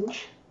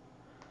range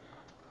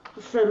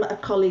from a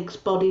colleague's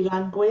body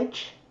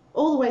language,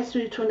 all the way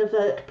through to an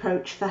overt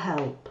approach for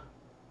help.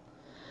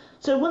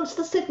 So once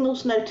the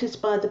signal's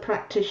noticed by the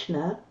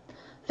practitioner,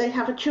 they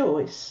have a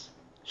choice.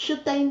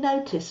 Should they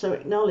notice or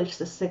acknowledge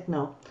the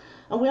signal?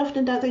 And we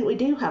often don't think we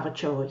do have a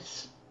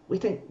choice. We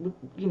think,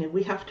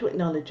 we have to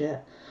acknowledge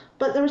it.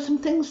 But there are some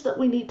things that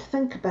we need to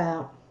think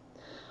about.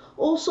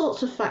 All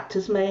sorts of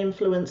factors may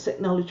influence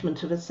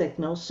acknowledgement of a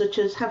signal, such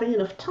as having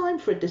enough time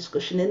for a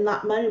discussion in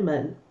that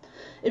moment.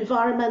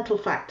 Environmental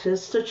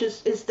factors such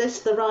as, is this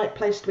the right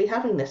place to be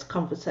having this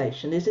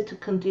conversation? Is it a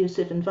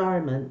conducive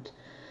environment?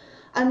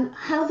 And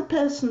how the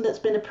person that's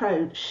been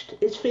approached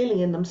is feeling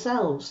in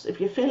themselves.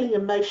 If you're feeling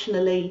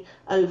emotionally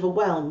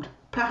overwhelmed,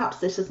 perhaps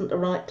this isn't the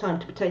right time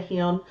to be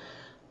taking on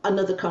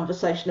another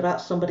conversation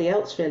about somebody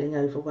else feeling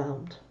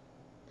overwhelmed.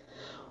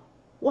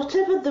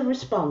 Whatever the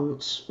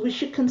response, we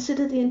should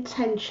consider the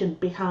intention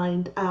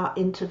behind our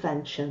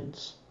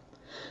interventions.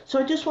 So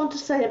I just want to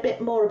say a bit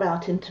more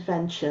about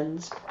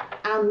interventions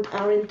and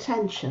our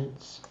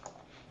intentions.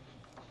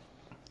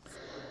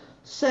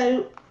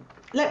 So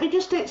let me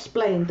just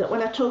explain that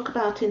when I talk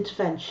about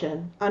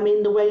intervention, I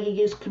mean the way you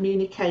use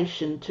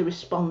communication to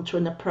respond to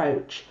an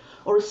approach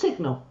or a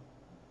signal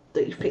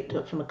that you've picked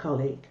up from a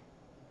colleague.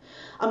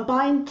 And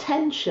by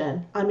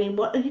intention, I mean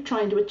what are you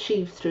trying to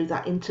achieve through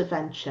that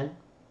intervention?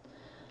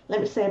 Let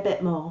me say a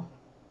bit more.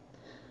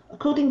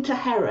 According to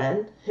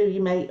Heron, who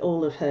you may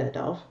all have heard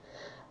of,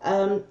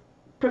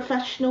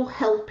 professional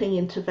helping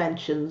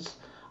interventions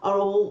are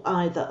all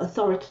either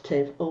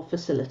authoritative or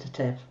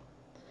facilitative.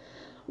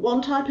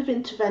 One type of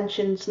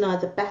intervention is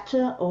neither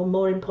better or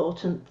more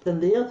important than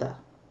the other.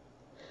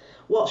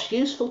 What's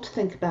useful to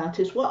think about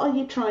is what are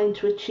you trying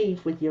to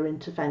achieve with your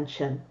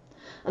intervention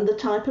and the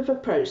type of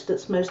approach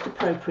that's most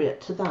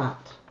appropriate to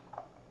that.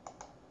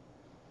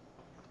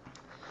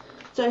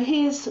 So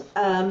here's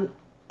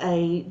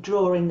a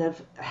drawing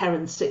of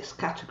Heron's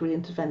 6-category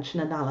intervention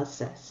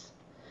analysis.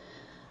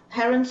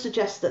 Heron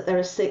suggests that there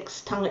are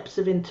 6 types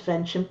of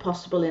intervention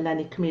possible in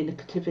any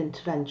communicative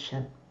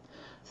intervention.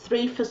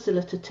 3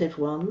 facilitative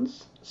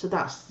ones, so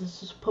that's the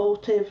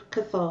supportive,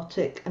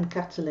 cathartic and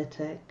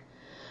catalytic,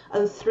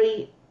 and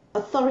 3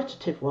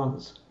 authoritative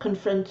ones,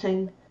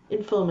 confronting,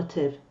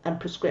 informative and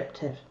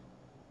prescriptive.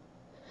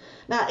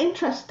 Now,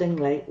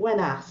 interestingly, when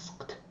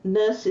asked,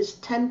 nurses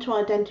tend to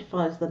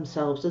identify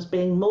themselves as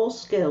being more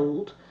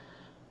skilled,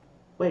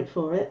 wait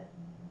for it,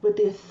 with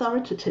the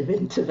authoritative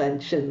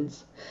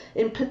interventions,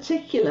 in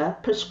particular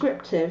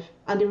prescriptive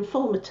and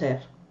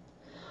informative,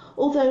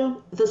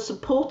 although the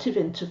supportive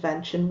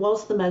intervention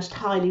was the most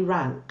highly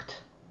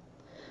ranked.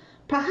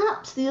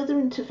 Perhaps the other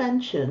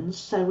interventions,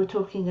 so we're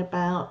talking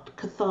about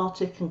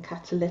cathartic and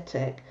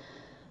catalytic,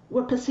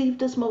 were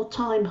perceived as more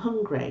time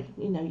hungry.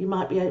 You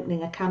might be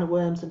opening a can of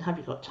worms and have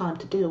you got time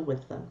to deal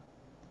with them.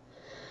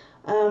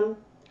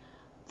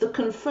 The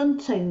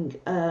confronting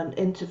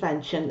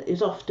intervention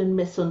is often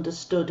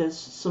misunderstood as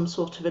some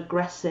sort of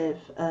aggressive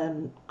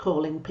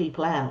calling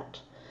people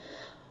out,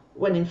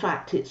 when in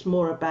fact it's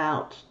more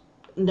about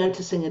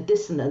noticing a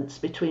dissonance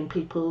between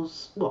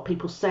what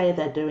people say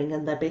they're doing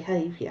and their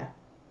behaviour.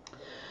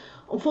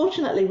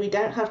 Unfortunately, we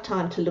don't have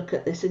time to look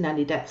at this in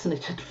any depth and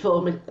it would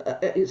form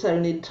its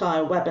own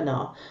entire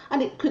webinar,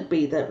 and it could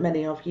be that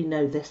many of you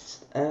know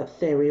this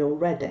theory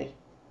already.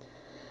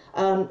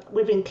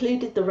 We've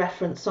included the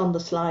reference on the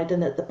slide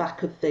and at the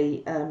back of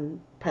the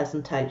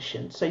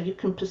presentation, so you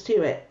can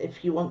pursue it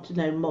if you want to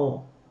know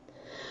more.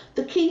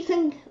 The key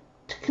thing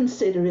to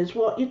consider is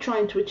what you're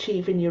trying to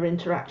achieve in your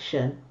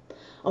interaction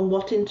and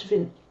what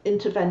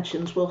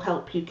interventions will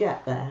help you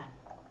get there.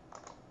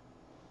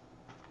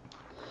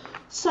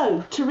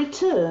 So, to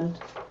return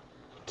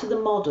to the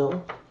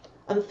model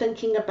and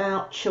thinking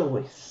about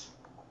choice,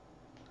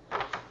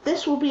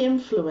 this will be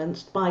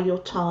influenced by your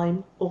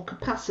time or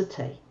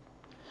capacity.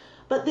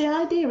 But the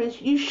idea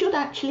is you should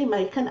actually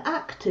make an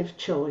active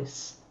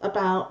choice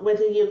about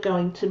whether you're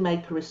going to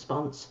make a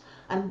response,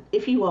 and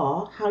if you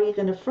are, how you're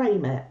going to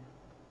frame it.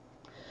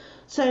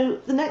 So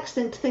the next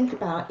thing to think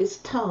about is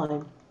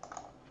time.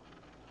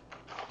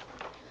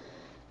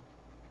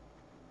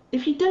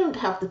 If you don't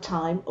have the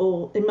time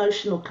or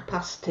emotional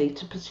capacity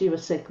to pursue a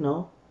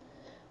signal,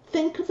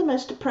 think of the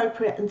most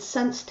appropriate and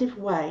sensitive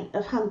way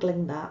of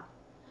handling that.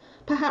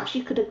 Perhaps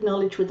you could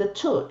acknowledge with a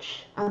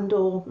touch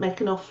and/or make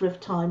an offer of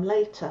time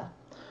later.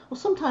 Or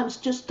sometimes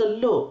just a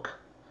look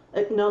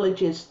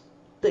acknowledges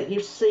that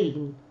you've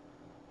seen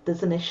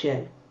there's an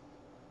issue.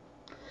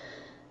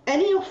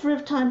 Any offer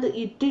of time that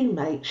you do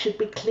make should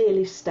be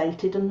clearly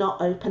stated and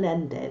not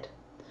open-ended.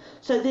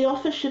 So the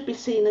offer should be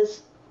seen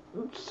as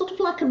sort of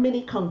like a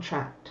mini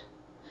contract.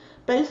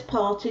 Both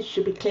parties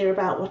should be clear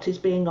about what is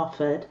being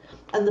offered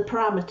and the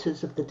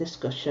parameters of the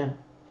discussion.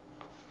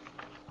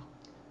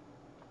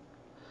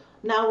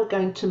 Now we're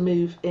going to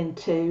move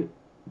into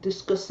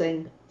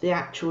discussing the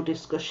actual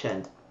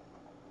discussion.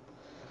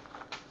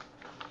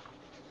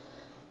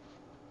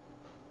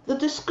 The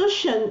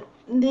discussion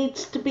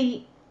needs to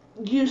be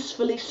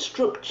usefully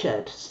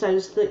structured so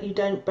that you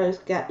don't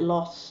both get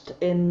lost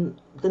in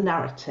the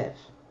narrative.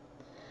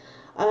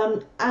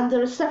 And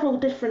there are several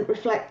different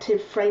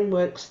reflective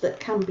frameworks that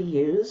can be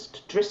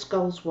used.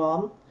 Driscoll's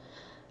one,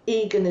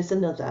 Egan is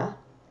another.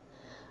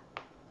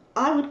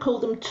 I would call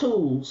them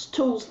tools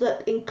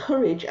that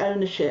encourage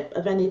ownership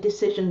of any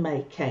decision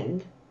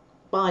making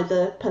by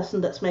the person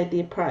that's made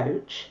the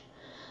approach,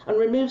 and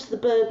removes the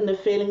burden of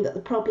feeling that the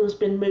problem's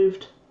been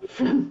moved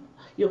from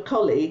your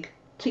colleague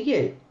to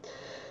you.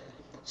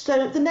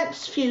 So the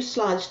next few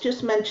slides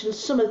just mention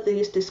some of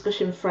these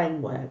discussion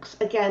frameworks.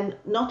 Again,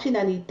 not in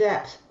any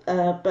depth,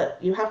 but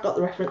you have got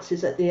the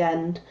references at the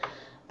end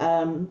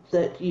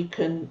that you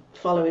can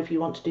follow if you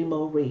want to do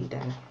more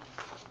reading.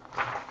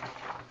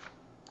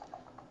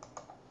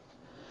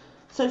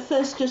 So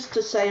first, just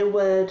to say a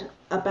word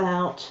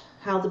about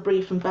how the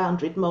brief and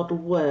boundaried model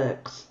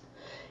works.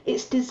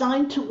 It's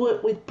designed to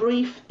work with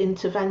brief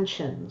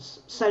interventions,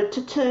 so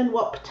to turn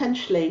what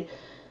potentially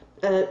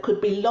could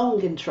be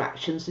long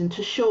interactions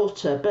into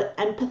shorter but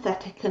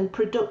empathetic and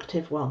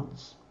productive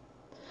ones.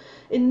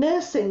 In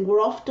nursing,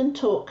 we're often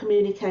taught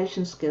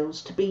communication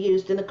skills to be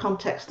used in a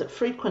context that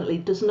frequently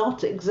does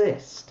not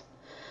exist.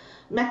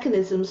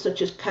 Mechanisms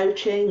such as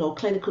coaching or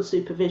clinical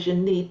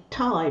supervision need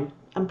time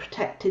and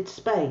protected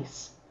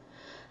space.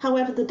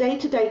 However, the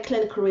day-to-day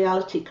clinical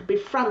reality could be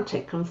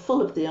frantic and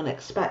full of the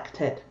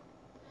unexpected.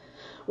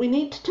 We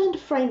need to turn to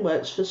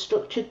frameworks for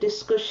structured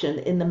discussion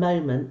in the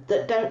moment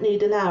that don't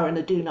need an hour and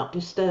a do not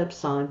disturb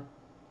sign.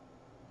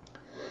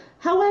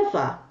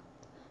 However,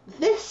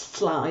 this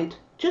slide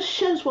just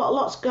shows what a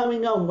lot's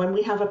going on when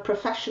we have a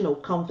professional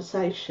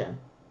conversation.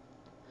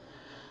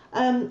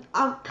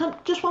 I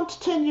just want to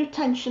turn your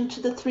attention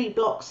to the 3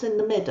 blocks in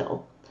the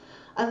middle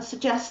and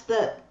suggest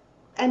that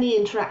any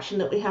interaction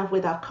that we have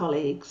with our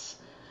colleagues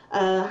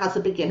has a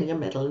beginning, a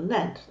middle and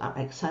end. That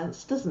makes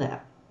sense, doesn't it?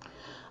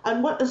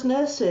 And what, as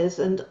nurses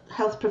and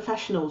health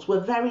professionals,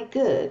 we're very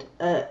good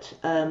at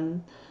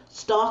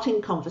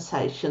starting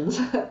conversations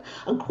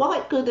and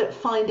quite good at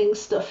finding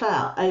stuff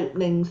out,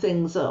 opening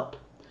things up.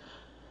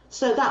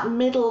 So that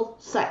middle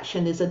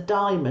section is a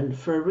diamond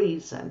for a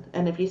reason.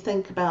 And if you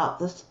think about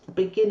the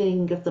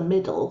beginning of the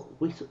middle,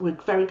 we're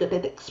very good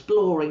at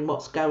exploring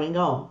what's going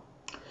on.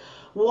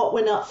 What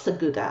we're not so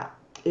good at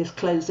is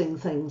closing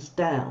things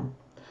down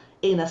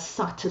in a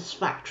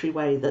satisfactory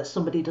way that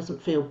somebody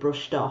doesn't feel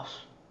brushed off.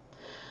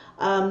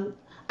 And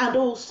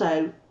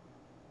also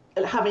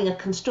having a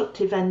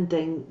constructive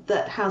ending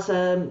that has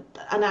an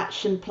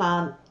action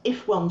plan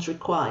if one's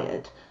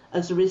required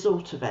as a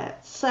result of it.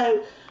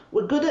 So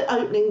we're good at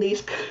opening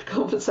these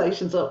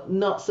conversations up,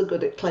 not so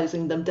good at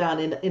closing them down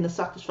in a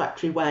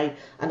satisfactory way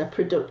and a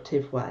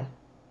productive way.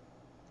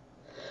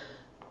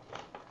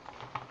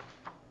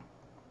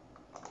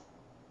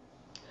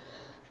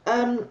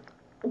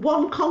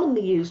 One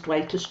commonly used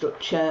way to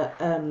structure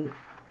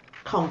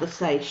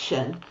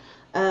conversation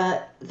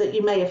that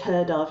you may have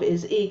heard of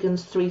is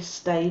Egan's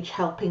 3-stage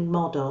helping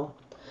model.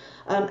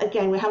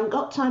 Again, we haven't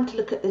got time to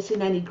look at this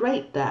in any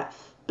great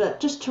depth, but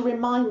just to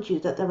remind you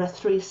that there are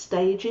 3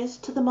 stages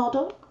to the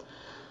model.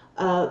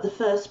 The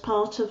first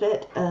part of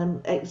it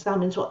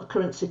examines what the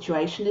current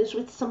situation is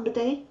with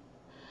somebody.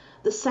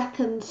 The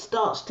second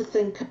starts to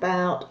think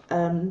about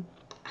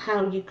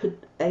how you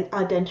could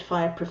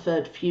identify a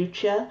preferred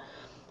future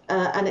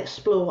and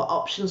explore what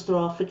options there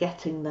are for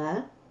getting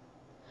there.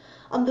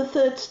 And the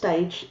third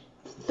stage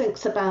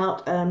thinks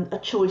about a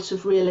choice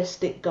of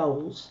realistic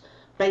goals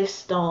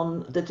based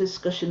on the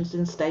discussions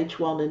in stage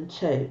 1 and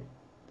 2.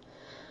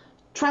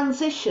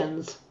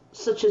 Transitions,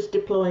 such as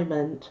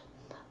deployment,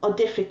 are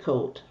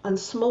difficult, and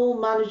small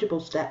manageable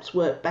steps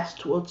work best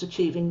towards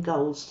achieving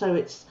goals, so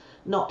it's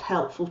not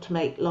helpful to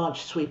make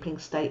large sweeping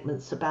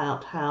statements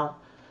about how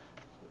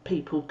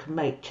people can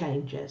make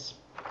changes.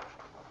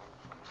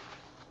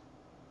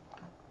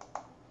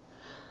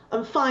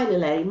 And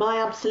finally, my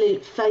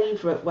absolute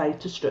favourite way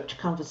to structure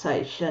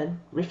conversation,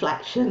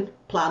 reflection,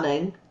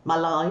 planning, my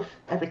life,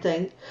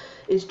 everything,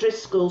 is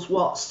Driscoll's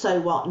what,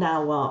 so what,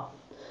 now what.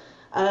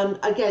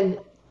 Again,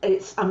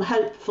 I'm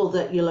hopeful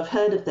that you'll have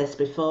heard of this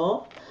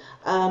before.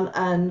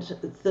 And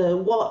the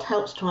what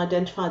helps to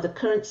identify the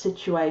current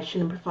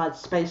situation and provides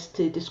space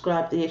to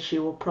describe the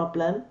issue or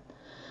problem.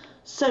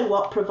 So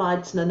what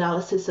provides an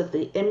analysis of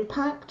the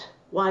impact,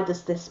 why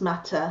does this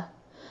matter?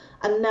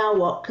 And now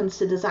what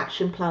considers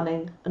action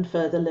planning and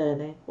further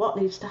learning. What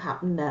needs to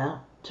happen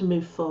now to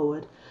move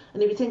forward?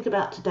 And if you think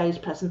about today's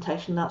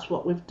presentation, that's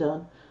what we've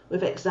done.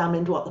 We've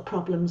examined what the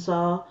problems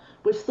are.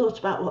 We've thought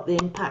about what the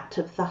impact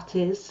of that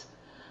is.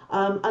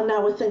 And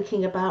now we're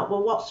thinking about,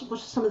 well, what are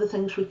some of the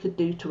things we could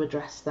do to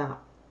address that?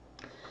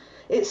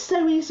 It's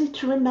so easy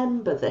to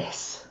remember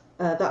this.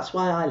 That's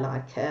why I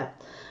like it.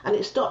 And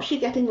it stops you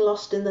getting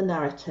lost in the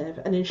narrative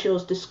and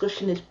ensures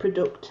discussion is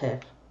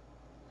productive.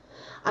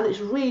 And it's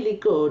really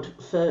good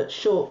for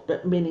short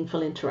but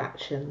meaningful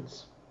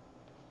interactions.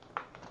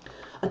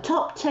 A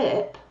top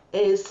tip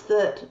is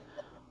that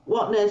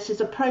what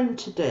nurses are prone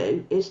to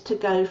do is to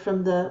go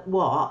from the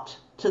what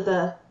to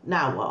the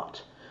now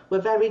what. We're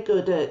very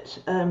good at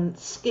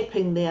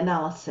skipping the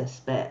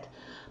analysis bit,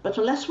 But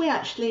unless we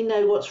actually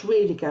know what's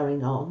really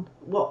going on,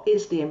 what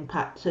is the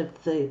impact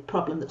of the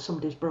problem that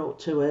somebody's brought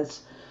to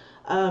us,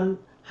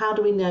 how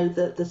do we know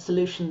that the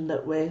solution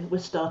that we're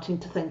starting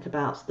to think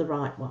about is the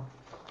right one?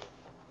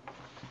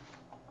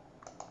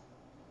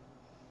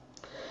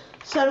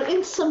 So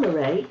in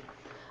summary,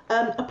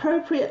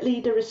 appropriate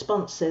leader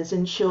responses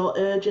ensure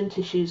urgent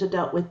issues are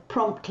dealt with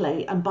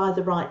promptly and by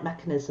the right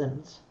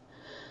mechanisms.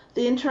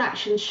 The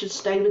interactions should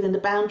stay within the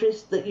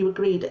boundaries that you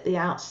agreed at the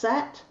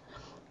outset,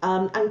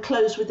 and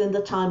close within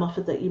the time offer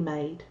that you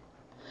made.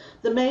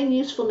 The main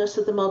usefulness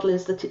of the model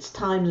is that it's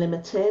time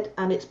limited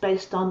and it's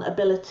based on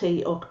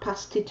ability or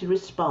capacity to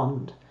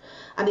respond,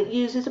 and it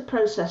uses a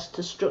process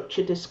to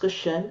structure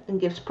discussion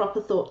and gives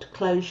proper thought to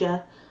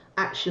closure,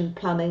 action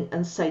planning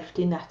and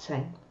safety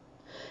netting.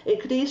 It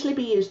could easily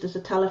be used as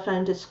a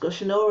telephone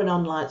discussion or an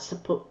online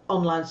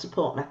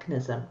support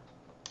mechanism.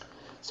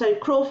 So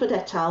Crawford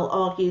et al.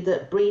 Argue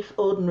that brief,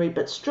 ordinary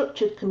but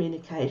structured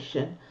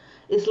communication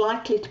is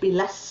likely to be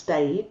less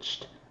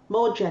staged,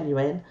 more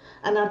genuine,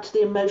 and add to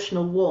the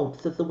emotional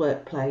warmth of the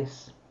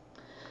workplace.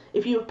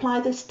 If you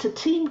apply this to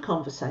team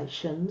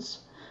conversations,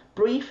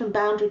 brief and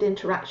boundaried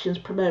interactions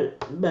promote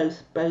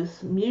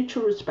both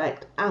mutual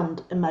respect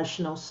and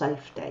emotional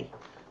safety.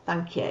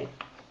 Thank you.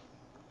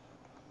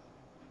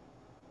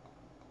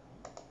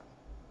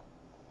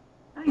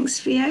 Thanks,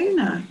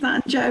 Fiona.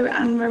 That, Joe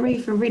and Marie,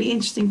 for really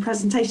interesting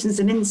presentations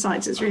and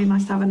insights. It's really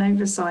nice to have an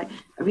oversight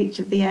of each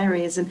of the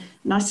areas, and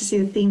nice to see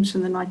the themes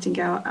from the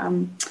Nightingale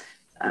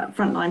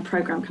Frontline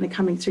programme kind of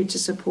coming through to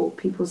support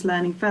people's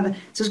learning further.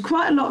 So there's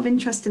quite a lot of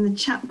interest in the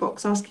chat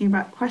box asking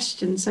about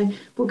questions. So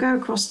we'll go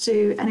across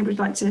to anybody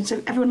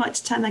everyone like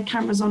to turn their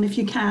cameras on if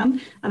you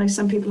can. I know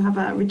some people have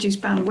a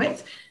reduced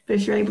bandwidth, but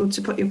if you're able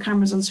to put your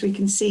cameras on so we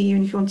can see you,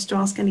 and if you wanted to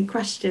ask any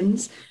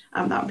questions,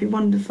 that would be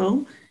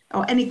wonderful.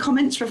 Or any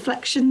comments,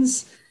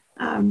 reflections.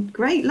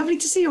 Great, lovely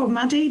to see you all,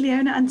 Maddie,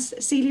 Leona and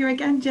Celia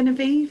again,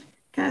 Genevieve,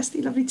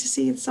 Kirsty, lovely to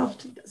see you this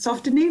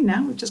afternoon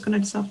now. We've just gone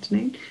over this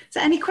afternoon. So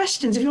any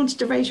questions, if you wanted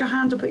to raise your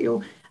hand or put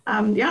your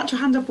actual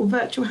hand up or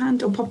virtual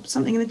hand, or pop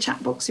something in the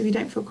chat box if you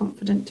don't feel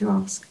confident to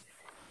ask.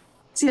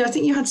 Celia, I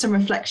think you had some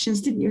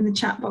reflections, didn't you, in the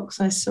chat box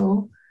I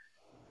saw?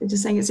 You're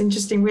just saying it's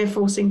interesting,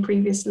 reinforcing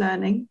previous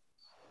learning.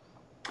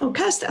 Oh,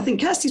 Kirsty, I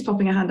think Kirsty's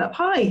popping her hand up.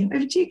 Hi,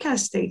 over to you,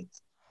 Kirsty.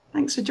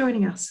 Thanks for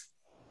joining us.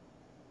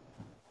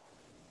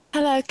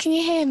 Hello, can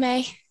you hear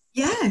me?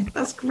 Yeah,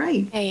 that's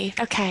great. Hey,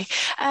 okay.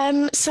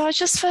 So I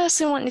just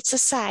firstly wanted to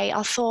say,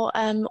 I thought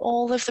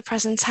all of the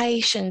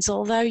presentations,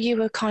 although you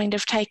were kind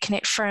of taking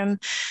it from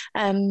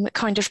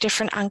kind of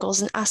different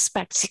angles and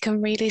aspects, you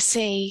can really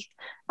see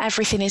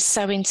everything is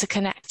so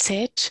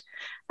interconnected.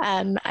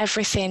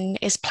 Everything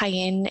is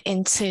playing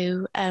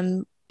into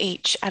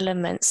each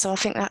element. So I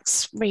think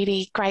that's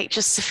really great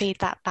just to feed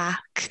that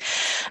back.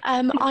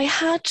 I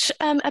had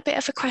a bit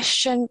of a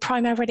question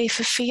primarily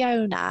for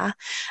Fiona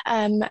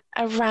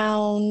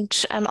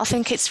around, I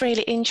think it's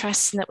really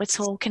interesting that we're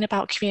talking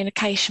about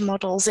communication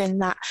models in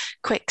that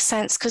quick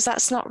sense, because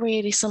that's not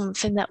really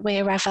something that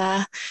we're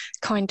ever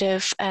kind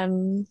of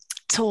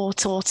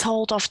taught or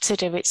told off to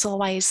do. It's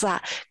always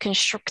that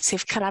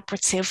constructive,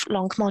 collaborative,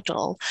 long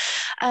model.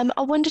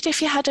 I wondered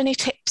if you had any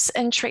tips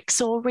and tricks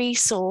or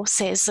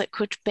resources that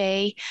could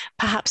be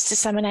perhaps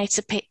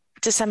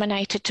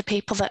disseminated to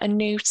people that are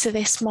new to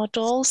this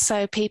model,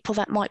 so people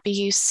that might be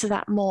used to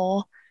that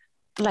more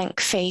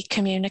lengthy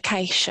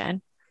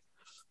communication.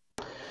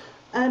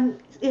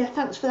 Yeah,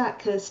 thanks for that,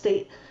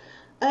 Kirsty.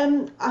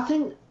 I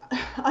think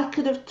I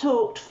could have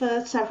talked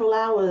for several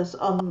hours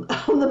on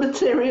the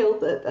material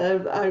that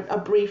I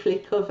briefly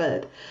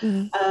covered.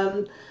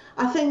 Mm-hmm.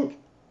 I think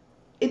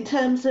in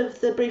terms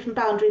of the brief and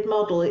boundaried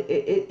model,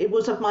 it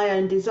was of my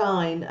own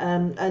design,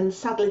 and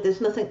sadly there's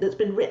nothing that's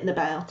been written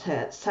about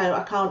it, so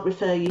I can't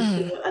refer you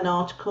to an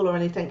article or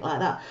anything like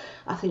that.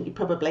 I think you're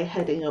probably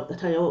heading up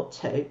that I ought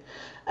to.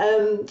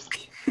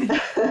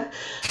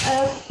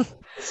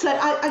 So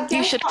I guess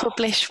you should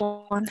publish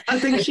one. I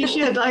think she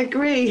should. I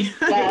agree.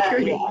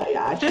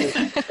 I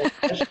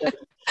should.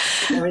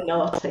 Very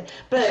naughty.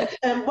 But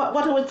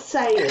what I would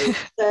say is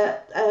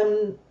that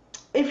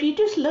if you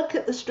just look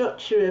at the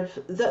structure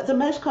of the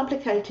most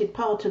complicated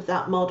part of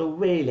that model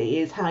really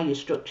is how you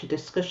structure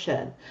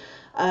discussion.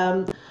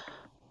 But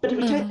if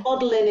you take the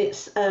model in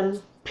its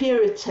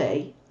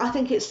purity, I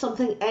think it's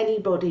something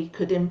anybody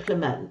could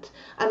implement.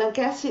 And I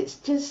guess it's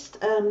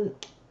just,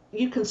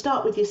 you can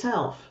start with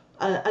yourself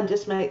and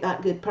just make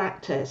that good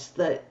practice,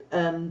 that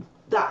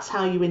that's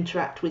how you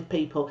interact with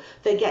people.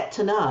 They get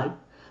to know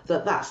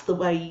that that's the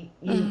way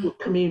you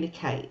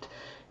communicate.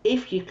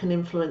 If you can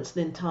influence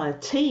the entire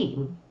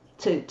team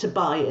to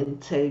buy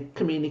into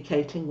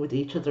communicating with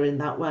each other in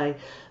that way,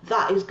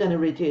 that is going to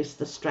reduce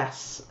the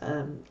stress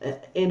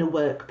in a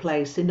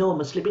workplace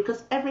enormously,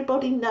 because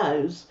everybody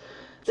knows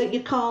that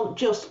you can't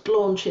just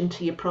launch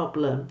into your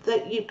problem,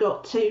 that you've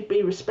got to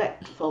be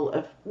respectful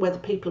of whether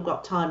people have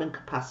got time and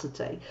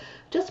capacity.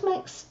 Just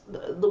makes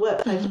the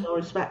workplace more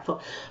respectful.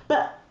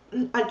 But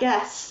I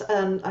guess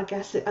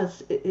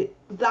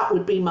that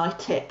would be my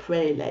tip,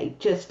 really.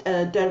 Just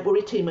don't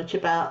worry too much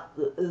about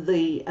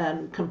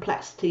the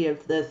complexity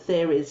of the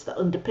theories that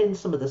underpin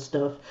some of the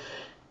stuff.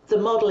 The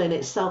model in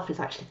itself is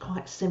actually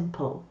quite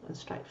simple and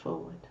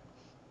straightforward.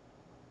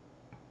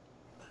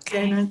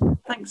 Okay.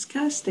 Thanks,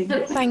 Kirsty.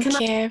 Thank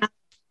you.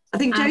 I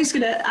think Joe's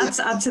going to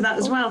add to that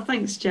as well.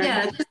 Thanks, Joe.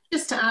 Yeah,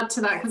 just to add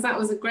to that, because that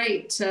was a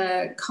great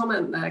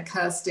comment there,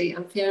 Kirsty,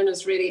 and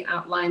Fiona's really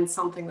outlined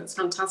something that's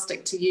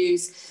fantastic to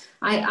use.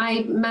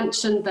 I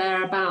mentioned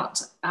there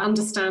about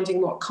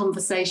understanding what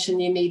conversation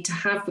you need to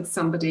have with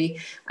somebody,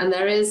 and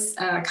there is,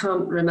 I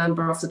can't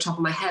remember off the top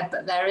of my head,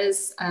 but there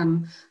is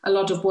a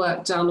lot of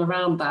work done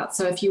around that.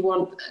 So if you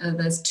want,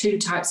 there's two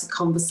types of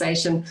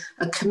conversation: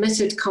 a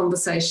committed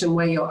conversation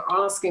where you're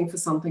asking for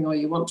something or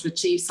you want to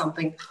achieve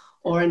something,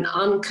 or an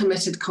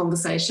uncommitted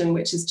conversation,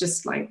 which is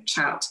just like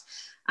chat.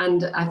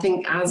 And I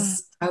think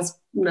as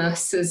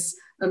nurses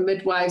and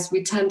midwives,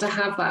 we tend to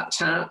have that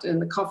chat in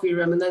the coffee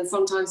room, and then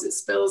sometimes it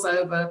spills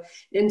over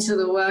into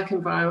the work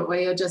environment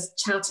where you're just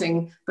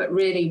chatting, but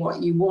really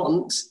what you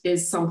want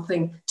is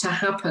something to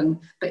happen,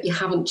 but you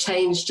haven't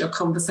changed your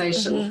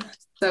conversation.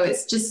 So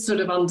it's just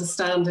sort of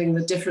understanding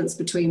the difference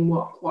between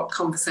what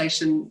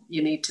conversation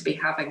you need to be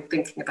having,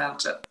 thinking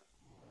about it.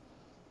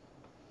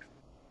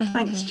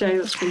 Thanks, Joe.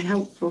 That's really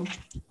helpful.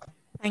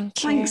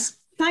 Thank you.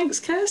 Thanks,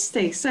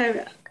 Kirsty.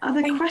 So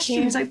other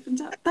questions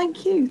opened up.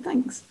 Thank you.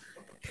 Thanks.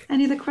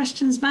 Any other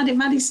questions?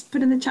 Maddie's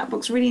put in the chat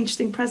box, really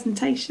interesting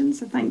presentation,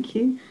 so thank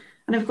you.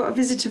 And I've got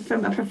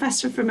a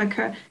professor from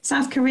a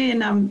South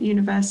Korean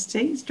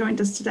university who's joined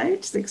us today,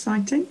 which is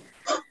exciting.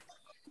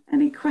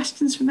 Any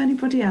questions from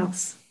anybody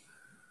else?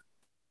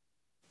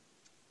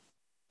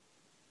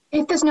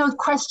 If there's no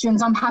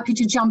questions, I'm happy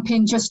to jump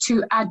in just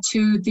to add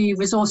to the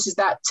resources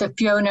that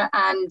Fiona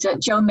and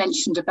Joe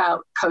mentioned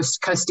about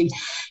Kirsty.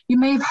 You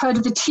may have heard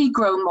of the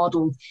TGROW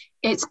model.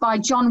 It's by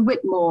John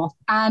Whitmore,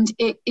 and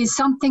it is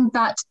something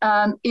that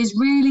is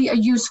really a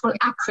useful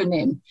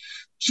acronym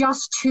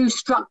just to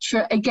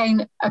structure,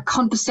 again, a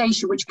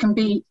conversation which can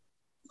be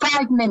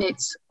 5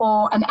 minutes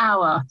or an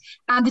hour.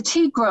 And the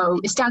TGROW,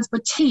 it stands for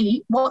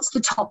T, what's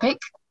the topic?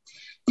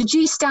 The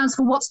G stands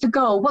for what's the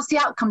goal? What's the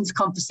outcome of the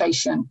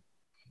conversation?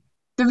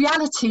 The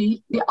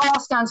reality, the R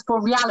stands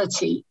for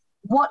reality.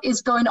 What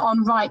is going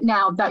on right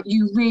now that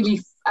you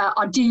really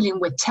are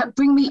dealing with?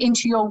 Bring me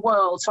into your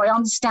world so I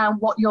understand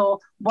what you're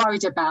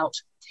worried about.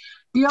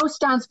 The O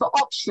stands for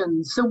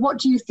options. So what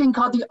do you think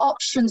are the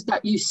options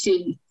that you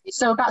see?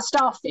 So about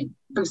staffing,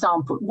 for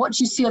example, what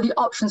do you see are the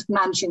options for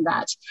managing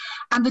that?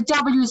 And the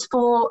W is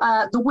for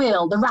the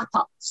will, the wrap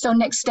up. So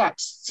next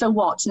steps. So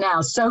what now?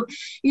 So,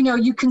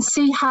 you can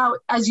see how,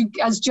 as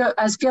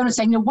Fiona was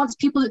saying,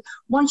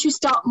 once you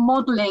start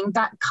modeling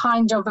that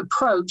kind of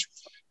approach,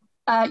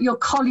 your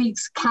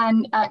colleagues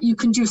you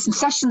can do some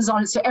sessions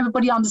on it so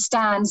everybody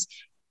understands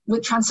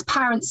with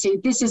transparency,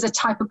 this is a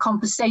type of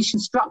conversation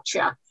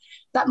structure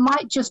that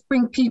might just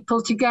bring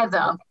people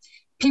together.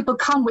 People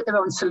come with their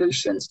own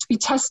solutions to be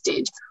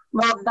tested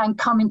rather than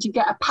coming to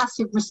get a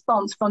passive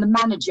response from the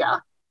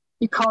manager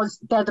because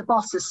they're the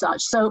boss as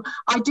such. So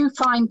I do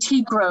find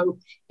TGROW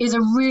is a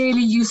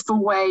really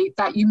useful way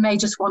that you may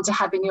just want to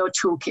have in your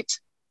toolkit.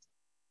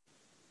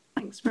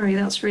 Thanks, Marie.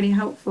 That's really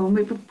helpful. And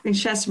we can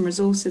share some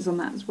resources on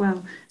that as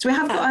well. So we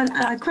have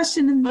got a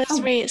question.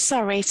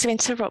 Sorry to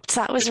interrupt.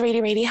 That was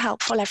really, really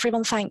helpful.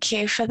 Everyone, thank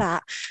you for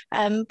that.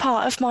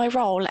 Part of my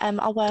role,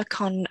 I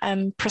work on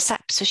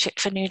preceptorship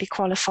for newly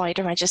qualified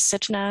and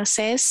registered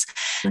nurses.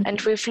 And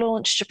we've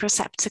launched a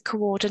preceptor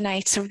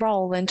coordinator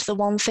role. And the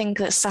one thing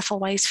that staff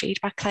always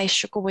feedback they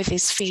struggle with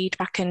is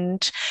feedback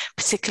and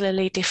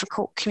particularly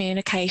difficult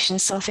communication.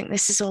 So I think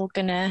this is all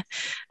going to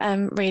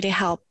really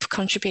help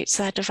contribute to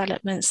their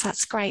development. So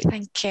that's great.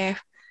 Thank you.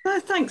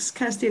 Thanks,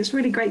 Kirsty. It's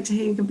really great to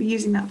hear you can be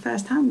using that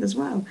firsthand as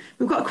well.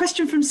 We've got a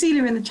question from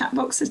Celia in the chat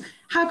box. Says,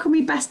 how can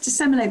we best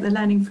disseminate the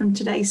learning from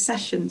today's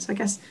session? So I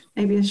guess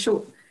maybe a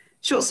short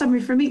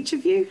summary from each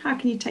of you. How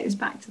can you take this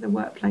back to the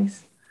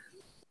workplace?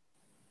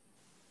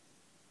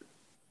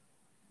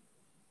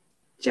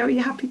 Joe, are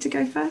you happy to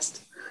go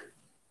first?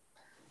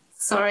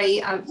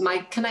 Sorry,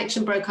 my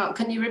connection broke up.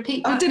 Can you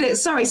repeat that? Oh, did it?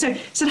 Sorry. So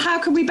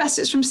how can we best,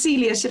 it's from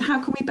Celia, said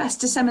how can we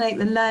best disseminate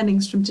the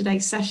learnings from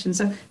today's session?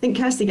 So I think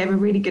Kirsty gave a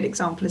really good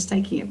example of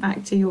taking it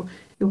back to your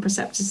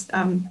preceptors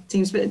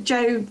teams. But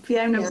Joe,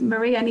 Fiona,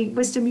 Marie, any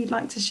wisdom you'd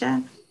like to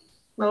share?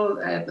 Well,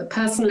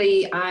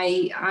 personally,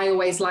 I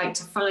always like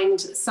to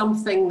find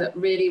something that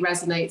really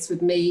resonates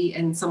with me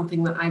and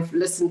something that I've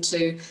listened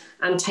to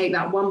and take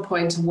that one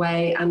point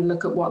away and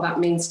look at what that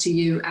means to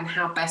you and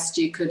how best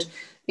you could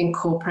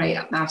incorporate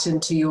that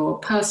into your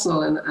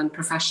personal and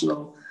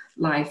professional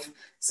life.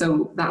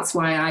 So that's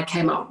why I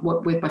came up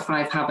with my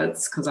 5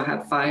 habits, because I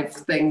had 5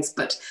 things.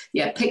 But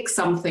yeah, pick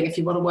something. If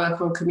you want to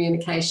work on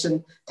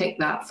communication, pick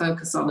that,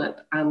 focus on it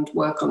and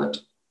work on it.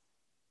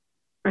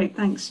 Great,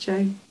 thanks,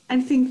 Joe.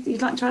 Anything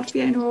you'd like to add,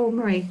 Fiona or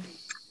Marie?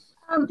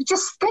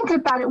 Just thinking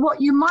about it,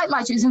 what you might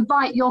like to do is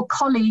invite your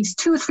colleagues,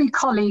 2 or 3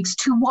 colleagues,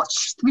 to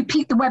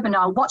repeat the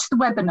webinar, watch the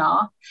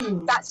webinar,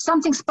 that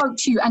something spoke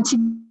to you, and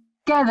together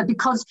together,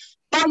 because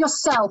by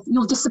yourself,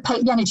 you'll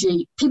dissipate the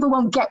energy. People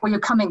won't get where you're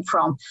coming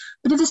from.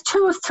 But if there's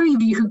 2 or 3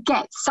 of you who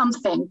get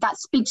something that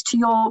speaks to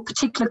your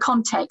particular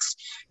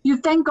context,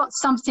 you've then got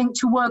something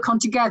to work on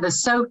together.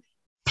 So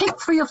pick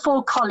 3 or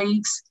 4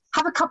 colleagues,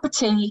 have a cup of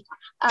tea,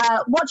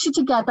 watch it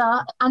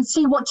together and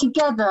see what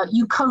together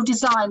you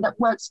co-design that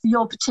works for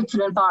your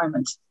particular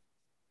environment.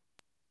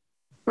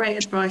 Great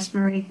advice,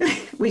 Marie.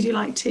 We do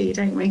like tea,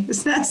 don't we?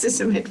 As nurses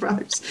and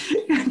midwives.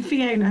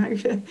 Fiona, over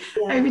to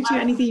you.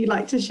 Anything you'd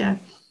like to share?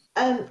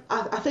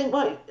 I think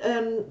what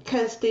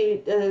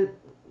Kirsty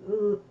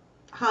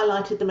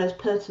highlighted the most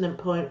pertinent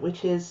point,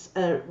 which is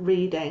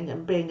reading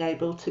and being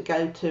able to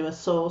go to a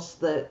source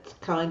that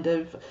kind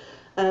of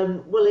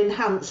will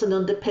enhance and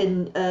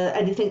underpin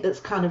anything that's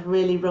kind of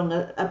really rung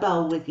a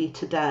bell with you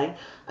today.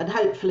 And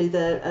hopefully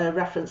the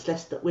reference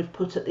list that we've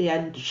put at the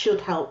end should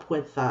help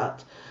with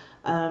that.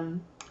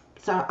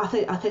 So I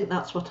think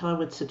that's what I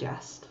would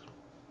suggest.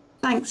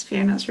 Thanks,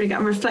 Fiona. That's really good.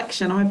 And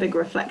reflection, I'm a big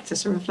reflector,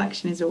 so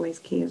reflection is always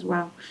key as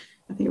well.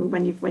 I think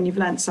when you've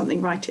learned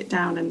something, write it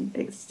down and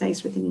it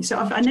stays within you. So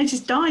I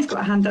noticed Di's got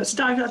a hand up. So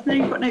Di, I know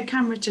you've got no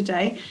camera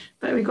today,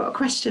 but we've got a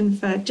question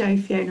for Jo,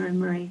 Fiona and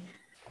Marie.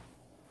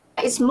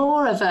 It's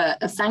more of a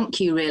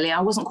thank you, really.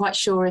 I wasn't quite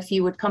sure if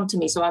you would come to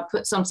me, so I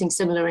put something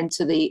similar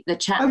into the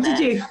chat. Oh, did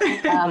you?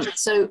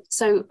 So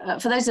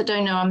for those that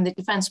don't know, I'm the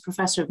Defence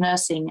Professor of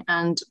Nursing,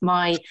 and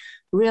my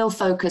real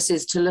focus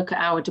is to look at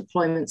our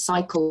deployment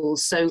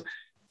cycles. So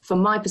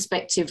from my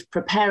perspective,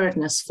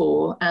 preparedness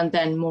for, and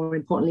then more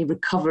importantly,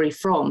 recovery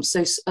from.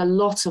 So a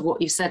lot of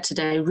what you said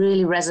today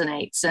really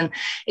resonates, and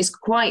it's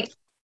quite,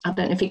 I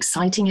don't know if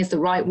exciting is the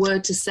right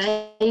word to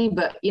say,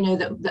 but you know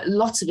that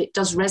lots of it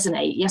does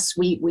resonate. Yes,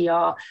 we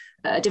are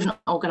a different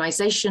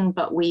organisation,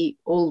 but we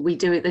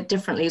do it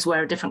differently, is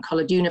wear a different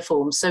coloured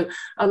uniform. So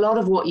a lot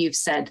of what you've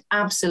said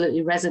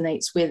absolutely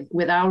resonates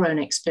with our own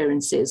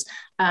experiences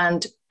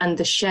and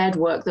the shared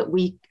work that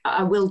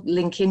I will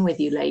link in with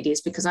you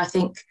ladies, because I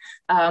think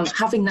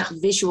having that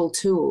visual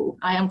tool,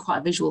 I am quite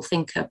a visual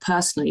thinker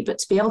personally, but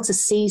to be able to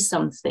see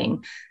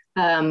something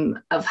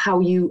of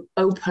how you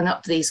open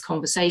up these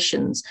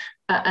conversations.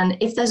 And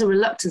if there's a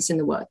reluctance in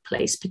the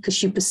workplace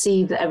because you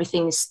perceive that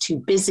everything is too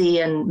busy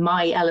and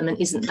my element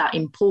isn't that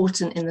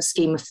important in the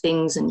scheme of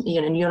things, and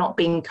you know, you're not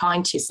being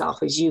kind to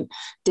yourself as you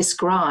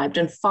described,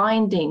 and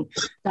finding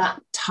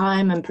that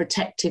time and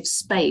protective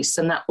space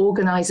and that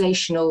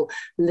organizational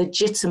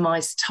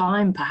legitimized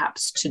time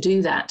perhaps to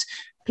do that,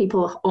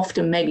 people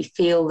often maybe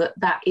feel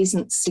that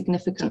isn't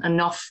significant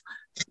enough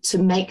to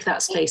make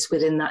that space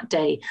within that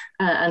day,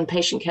 and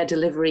patient care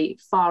delivery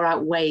far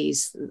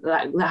outweighs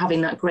that,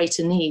 having that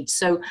greater need.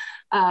 So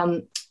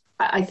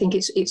I think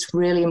it's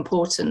really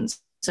important.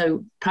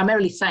 So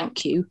primarily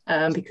thank you,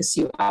 because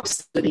you're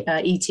absolutely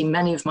eating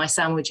many of my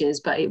sandwiches,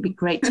 but it'd be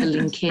great to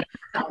link in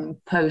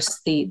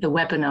post the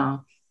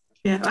webinar.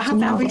 Yeah,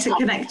 I'm happy to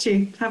connect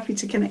you. Happy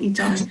to connect you,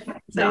 Tom.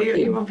 So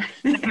you're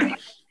great.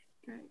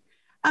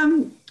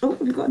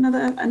 We've got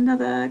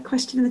another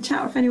question in the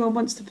chat. If anyone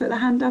wants to put their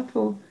hand up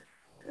or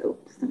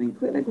something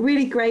quick.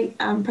 Really great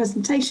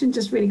presentation.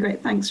 Just really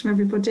great. Thanks from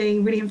everybody.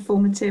 Really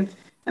informative.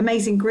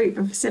 Amazing group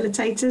of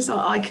facilitators.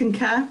 I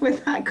concur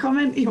with that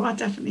comment. You are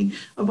definitely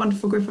a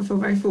wonderful group. I feel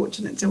very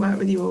fortunate to work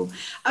with you all.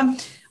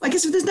 I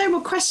guess if there's no more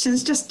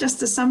questions, just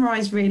to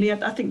summarise, really,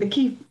 I think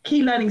the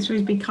key learnings from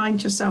is be kind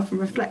to yourself and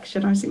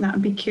reflection. I think that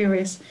and be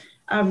curious.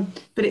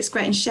 But it's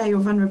great, and share your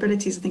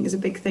vulnerabilities, I think, is a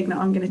big thing that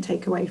I'm going to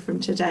take away from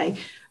today.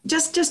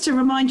 Just to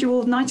remind you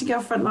all,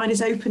 Nightingale Frontline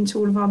is open to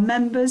all of our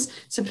members,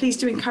 so please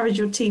do encourage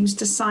your teams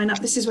to sign up.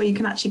 This is where you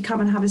can actually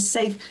come and have a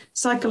safe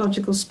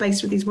psychological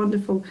space with these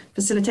wonderful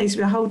facilitators,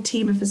 with a whole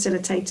team of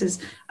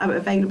facilitators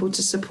available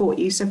to support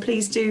you. So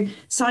please do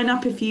sign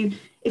up. If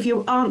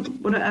you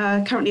aren't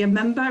currently a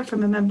member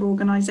from a member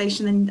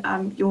organisation,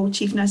 then your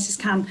chief nurses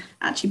can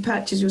actually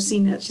purchase, your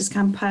senior nurses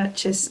can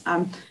purchase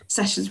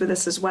sessions with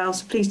us as well.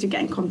 So please do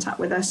get in contact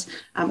with us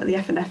at the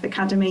F&F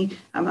Academy.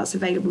 That's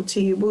available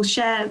to you. We'll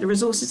share the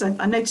resources.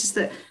 I noticed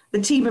that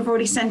the team have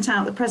already sent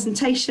out the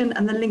presentation,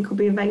 and the link will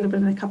be available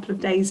in a couple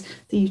of days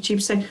to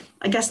YouTube. So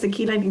I guess the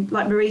key learning,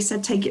 like Marie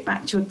said, take it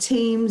back to your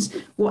teams,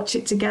 watch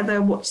it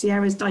together, watch the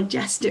errors,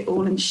 digest it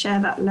all, and share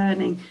that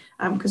learning.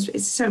 Because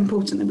it's so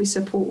important that we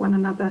support one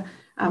another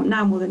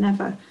now more than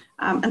ever.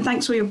 And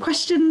thanks for your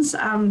questions,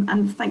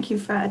 and thank you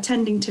for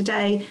attending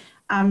today.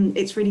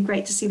 It's really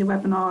great to see the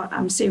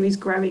webinar series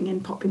growing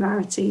in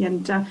popularity,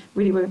 and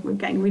really we're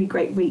getting really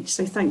great reach,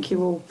 so thank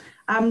you all.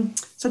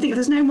 So I think if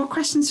there's no more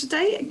questions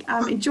today,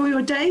 enjoy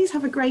your days,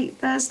 have a great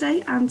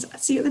Thursday, and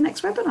see you at the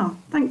next webinar.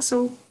 Thanks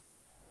all.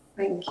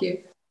 Thank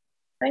you.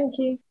 Thank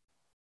you.